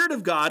receive the Spirit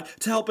of God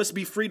to help us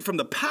be freed from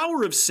the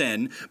power of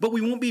sin, but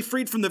we won't be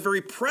freed from the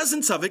very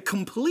presence of it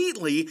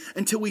completely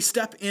until we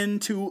step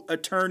into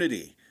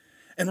eternity.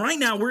 And right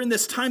now, we're in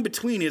this time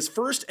between his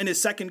first and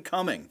his second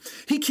coming.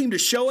 He came to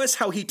show us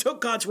how he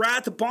took God's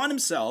wrath upon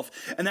himself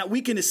and that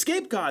we can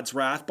escape God's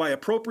wrath by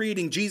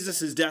appropriating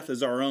Jesus' death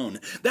as our own.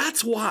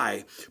 That's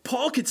why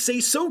Paul could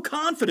say so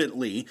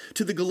confidently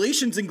to the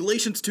Galatians in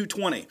Galatians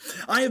 2:20,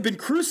 I have been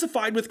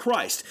crucified with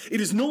Christ.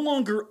 It is no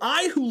longer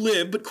I who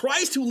live, but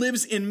Christ who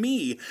lives in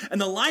me. And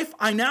the life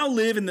I now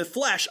live in the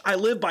flesh, I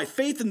live by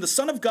faith in the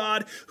Son of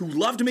God who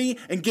loved me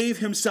and gave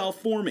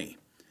himself for me.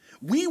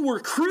 We were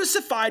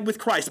crucified with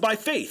Christ by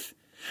faith.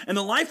 And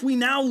the life we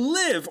now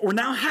live or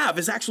now have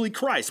is actually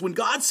Christ. When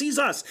God sees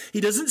us, he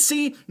doesn't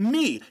see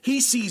me. He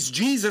sees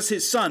Jesus,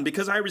 his son,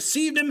 because I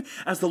received him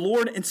as the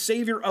Lord and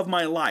Savior of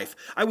my life.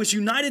 I was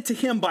united to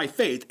him by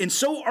faith, and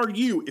so are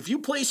you. If you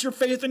place your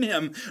faith in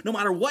him, no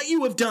matter what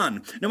you have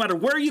done, no matter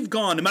where you've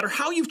gone, no matter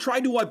how you've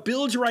tried to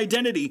build your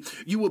identity,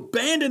 you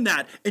abandon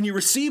that and you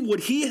receive what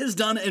he has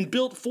done and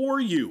built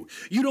for you.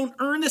 You don't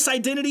earn this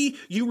identity,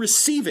 you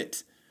receive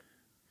it.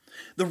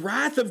 The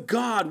wrath of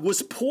God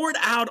was poured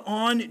out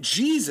on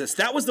Jesus.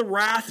 That was the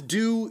wrath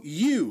due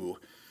you.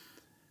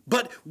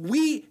 But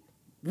we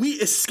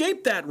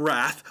escaped that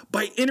wrath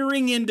by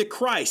entering into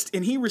Christ,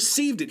 and he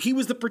received it. He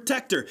was the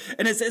protector.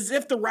 And it's as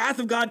if the wrath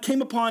of God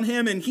came upon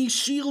him and he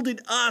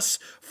shielded us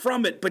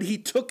from it, but he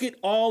took it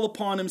all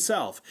upon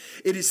himself.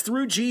 It is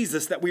through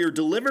Jesus that we are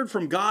delivered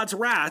from God's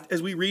wrath,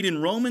 as we read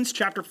in Romans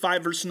chapter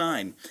 5, verse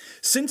 9.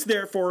 Since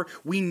therefore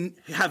we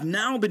have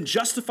now been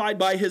justified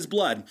by his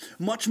blood,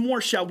 much more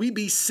shall we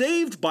be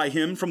saved by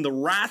him from the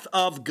wrath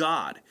of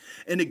God.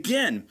 And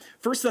again,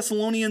 1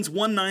 Thessalonians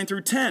 1, 9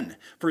 through 10.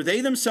 For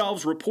they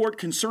themselves report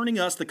concerning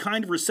us the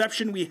kind of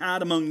reception we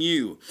had among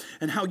you,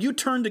 and how you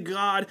turned to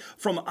God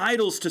from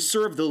idols to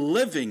serve the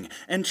living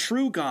and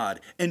true God,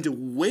 and to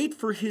wait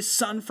for his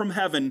Son from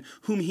heaven,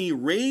 whom he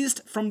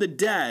raised from the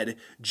dead,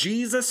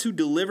 Jesus, who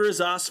delivers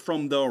us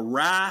from the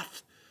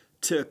wrath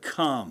to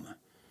come.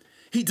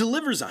 He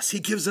delivers us. He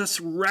gives us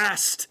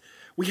rest.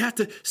 We have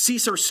to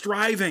cease our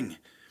striving.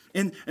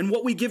 And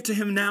what we give to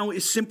him now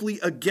is simply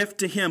a gift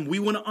to him. We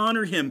want to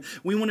honor him.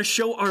 We want to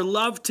show our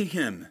love to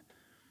him.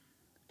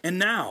 And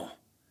now,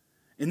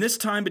 in this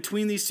time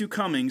between these two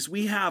comings,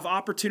 we have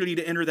opportunity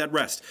to enter that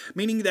rest,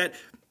 meaning that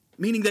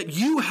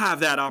you have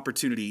that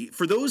opportunity.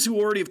 For those who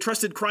already have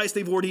trusted Christ,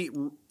 they've already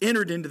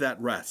entered into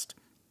that rest.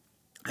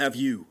 Have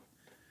you?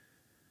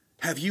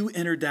 Have you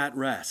entered that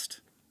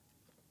rest?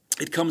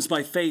 It comes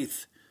by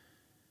faith.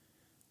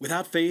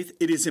 Without faith,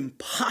 it is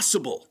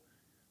impossible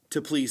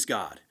to please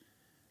God.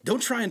 Don't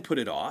try and put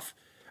it off.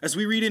 As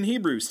we read in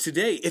Hebrews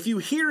today, if you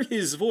hear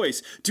his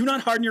voice, do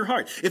not harden your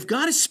heart. If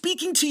God is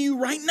speaking to you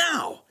right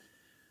now,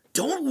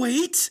 don't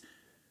wait.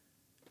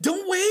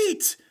 Don't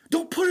wait.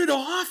 Don't put it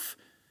off.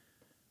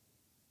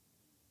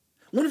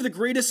 One of the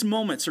greatest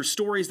moments or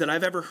stories that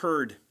I've ever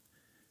heard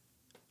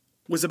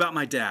was about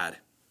my dad.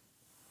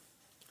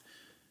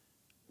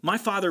 My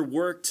father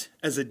worked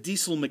as a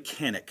diesel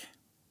mechanic,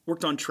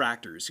 worked on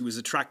tractors. He was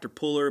a tractor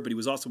puller, but he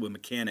was also a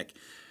mechanic.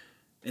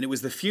 And it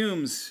was the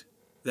fumes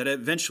that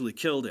eventually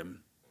killed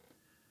him.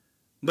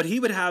 But he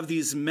would have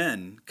these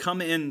men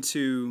come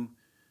into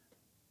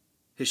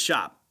his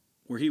shop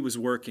where he was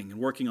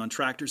working on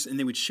tractors, and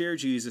they would share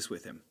Jesus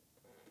with him.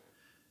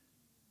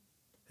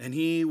 And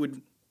he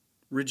would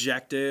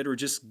reject it or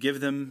just give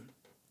them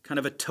kind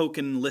of a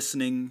token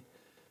listening.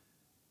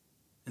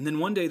 And then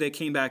one day they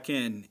came back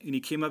in, and he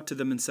came up to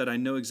them and said, I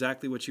know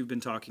exactly what you've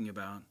been talking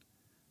about.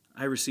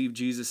 I received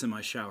Jesus in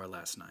my shower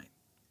last night.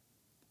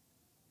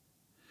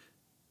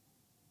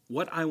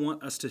 What I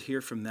want us to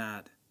hear from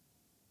that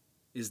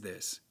is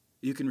this.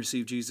 You can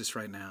receive Jesus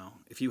right now.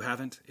 If you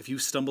haven't, if you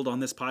stumbled on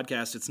this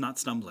podcast, it's not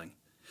stumbling.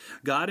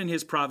 God in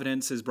his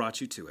providence has brought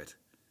you to it.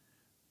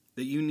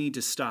 That you need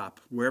to stop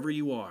wherever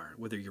you are,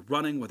 whether you're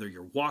running, whether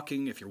you're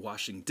walking, if you're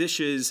washing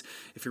dishes,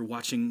 if you're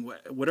watching,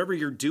 whatever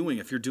you're doing,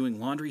 if you're doing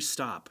laundry,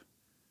 stop.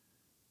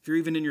 If you're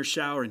even in your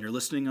shower and you're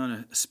listening on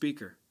a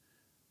speaker,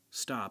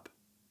 stop.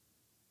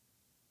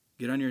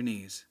 Get on your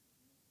knees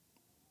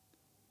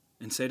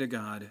and say to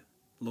God,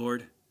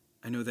 Lord,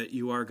 I know that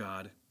you are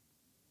God.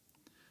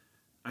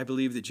 I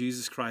believe that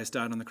Jesus Christ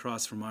died on the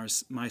cross for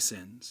my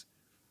sins.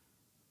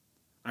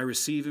 I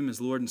receive him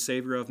as Lord and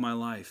Savior of my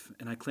life,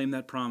 and I claim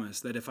that promise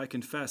that if I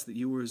confess that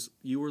you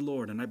were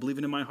Lord, and I believe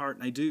it in my heart,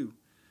 and I do,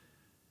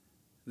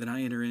 then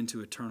I enter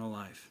into eternal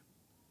life.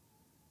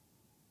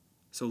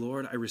 So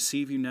Lord, I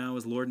receive you now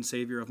as Lord and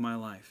Savior of my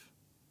life,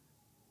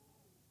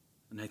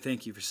 and I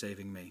thank you for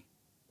saving me.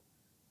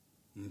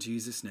 In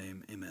Jesus'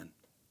 name, amen.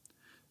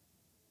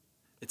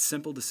 It's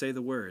simple to say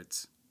the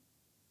words,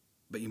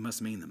 but you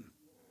must mean them.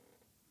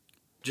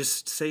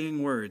 Just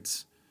saying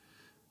words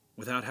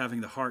without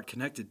having the heart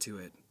connected to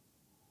it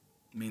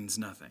means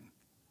nothing.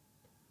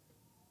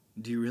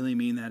 Do you really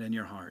mean that in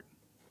your heart?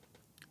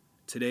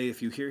 Today,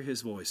 if you hear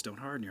his voice, don't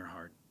harden your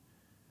heart.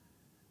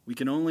 We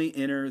can only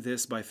enter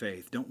this by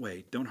faith. Don't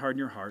wait. Don't harden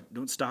your heart.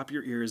 Don't stop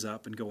your ears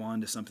up and go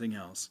on to something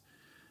else.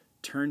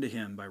 Turn to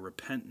him by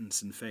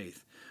repentance and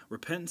faith.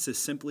 Repentance is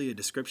simply a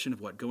description of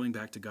what going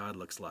back to God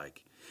looks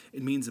like.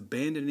 It means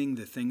abandoning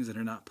the things that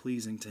are not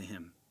pleasing to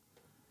him.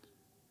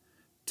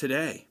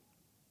 Today,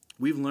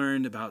 we've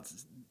learned about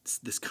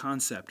this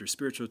concept or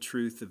spiritual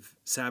truth of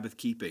Sabbath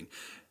keeping.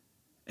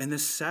 And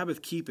this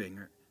Sabbath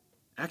keeping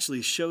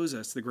actually shows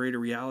us the greater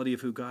reality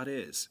of who God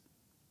is.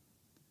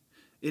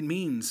 It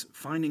means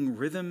finding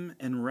rhythm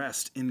and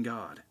rest in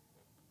God.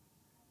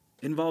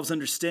 It involves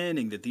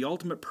understanding that the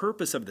ultimate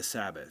purpose of the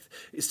Sabbath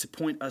is to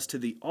point us to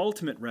the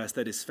ultimate rest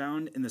that is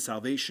found in the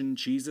salvation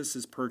Jesus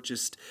has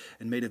purchased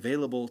and made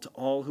available to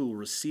all who will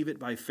receive it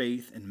by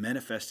faith and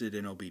manifest it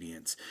in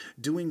obedience,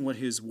 doing what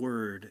his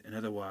word, in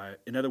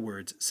other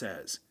words,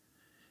 says.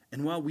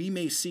 And while we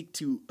may seek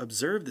to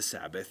observe the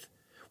Sabbath,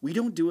 we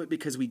don't do it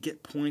because we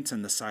get points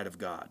on the side of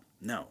God.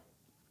 No.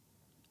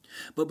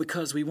 But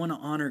because we want to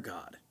honor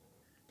God,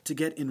 to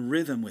get in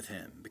rhythm with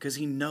him, because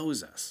he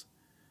knows us,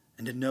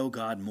 and to know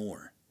God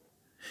more.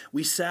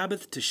 We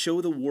Sabbath to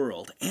show the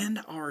world and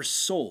our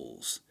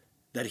souls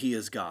that he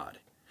is God,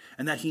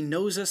 and that he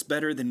knows us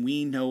better than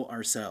we know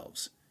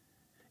ourselves.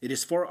 It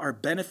is for our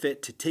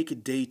benefit to take a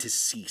day to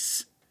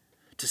cease,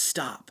 to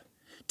stop,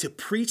 to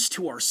preach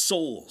to our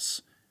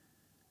souls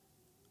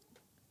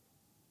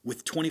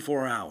with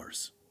 24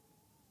 hours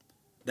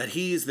that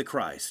he is the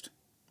Christ,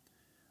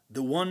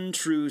 the one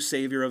true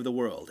Savior of the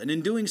world. And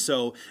in doing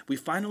so, we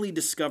finally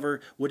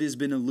discover what has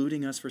been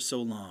eluding us for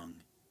so long: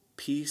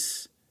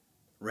 peace,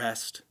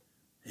 rest,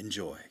 and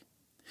joy.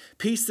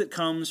 Peace that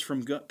comes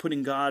from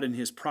putting God in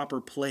his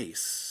proper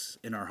place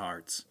in our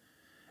hearts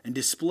and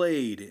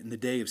displayed in the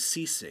day of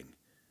ceasing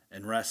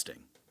and resting.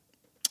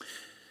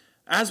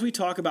 As we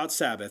talk about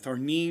Sabbath, our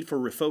need for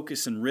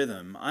refocus and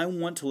rhythm, I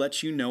want to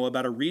let you know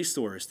about a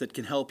resource that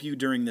can help you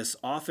during this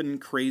often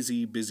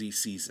crazy, busy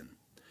season.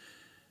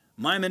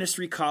 My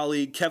ministry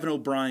colleague, Kevin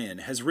O'Brien,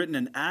 has written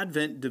an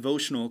Advent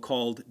devotional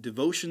called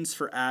Devotions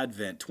for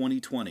Advent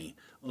 2020,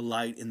 A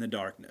Light in the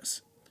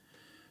Darkness.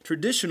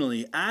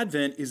 Traditionally,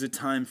 Advent is a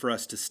time for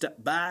us to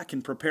step back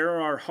and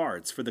prepare our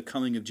hearts for the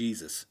coming of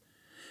Jesus.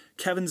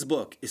 Kevin's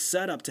book is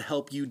set up to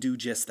help you do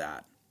just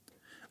that.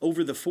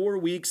 Over the 4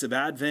 weeks of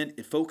Advent,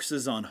 it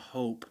focuses on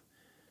hope,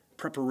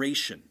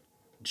 preparation,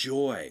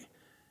 joy,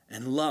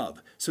 and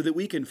love so that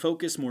we can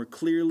focus more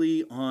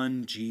clearly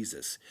on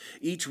Jesus.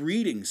 Each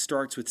reading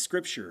starts with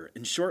scripture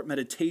and short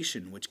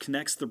meditation, which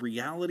connects the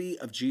reality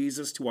of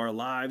Jesus to our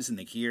lives in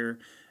the here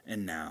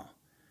and now.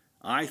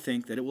 I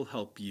think that it will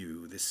help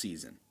you this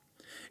season.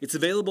 It's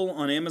available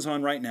on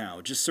Amazon right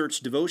now. Just search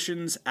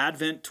Devotions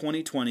Advent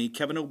 2020,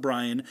 Kevin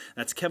O'Brien.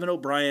 That's Kevin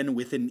O'Brien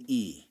with an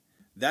E.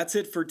 That's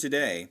it for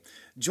today.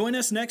 Join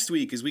us next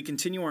week as we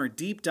continue our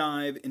deep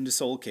dive into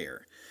soul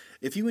care.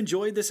 If you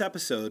enjoyed this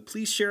episode,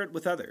 please share it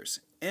with others,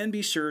 and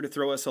be sure to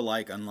throw us a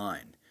like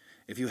online.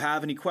 If you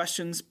have any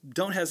questions,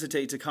 don't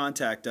hesitate to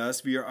contact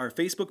us via our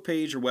Facebook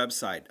page or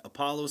website,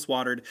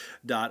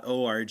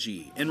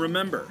 apolloswatered.org. And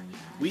remember,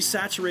 we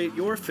saturate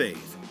your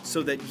faith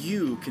so that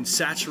you can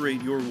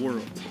saturate your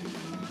world.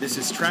 This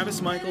is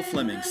Travis Michael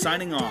Fleming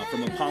signing off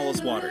from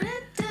Apollos Watered.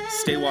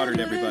 Stay watered,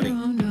 everybody.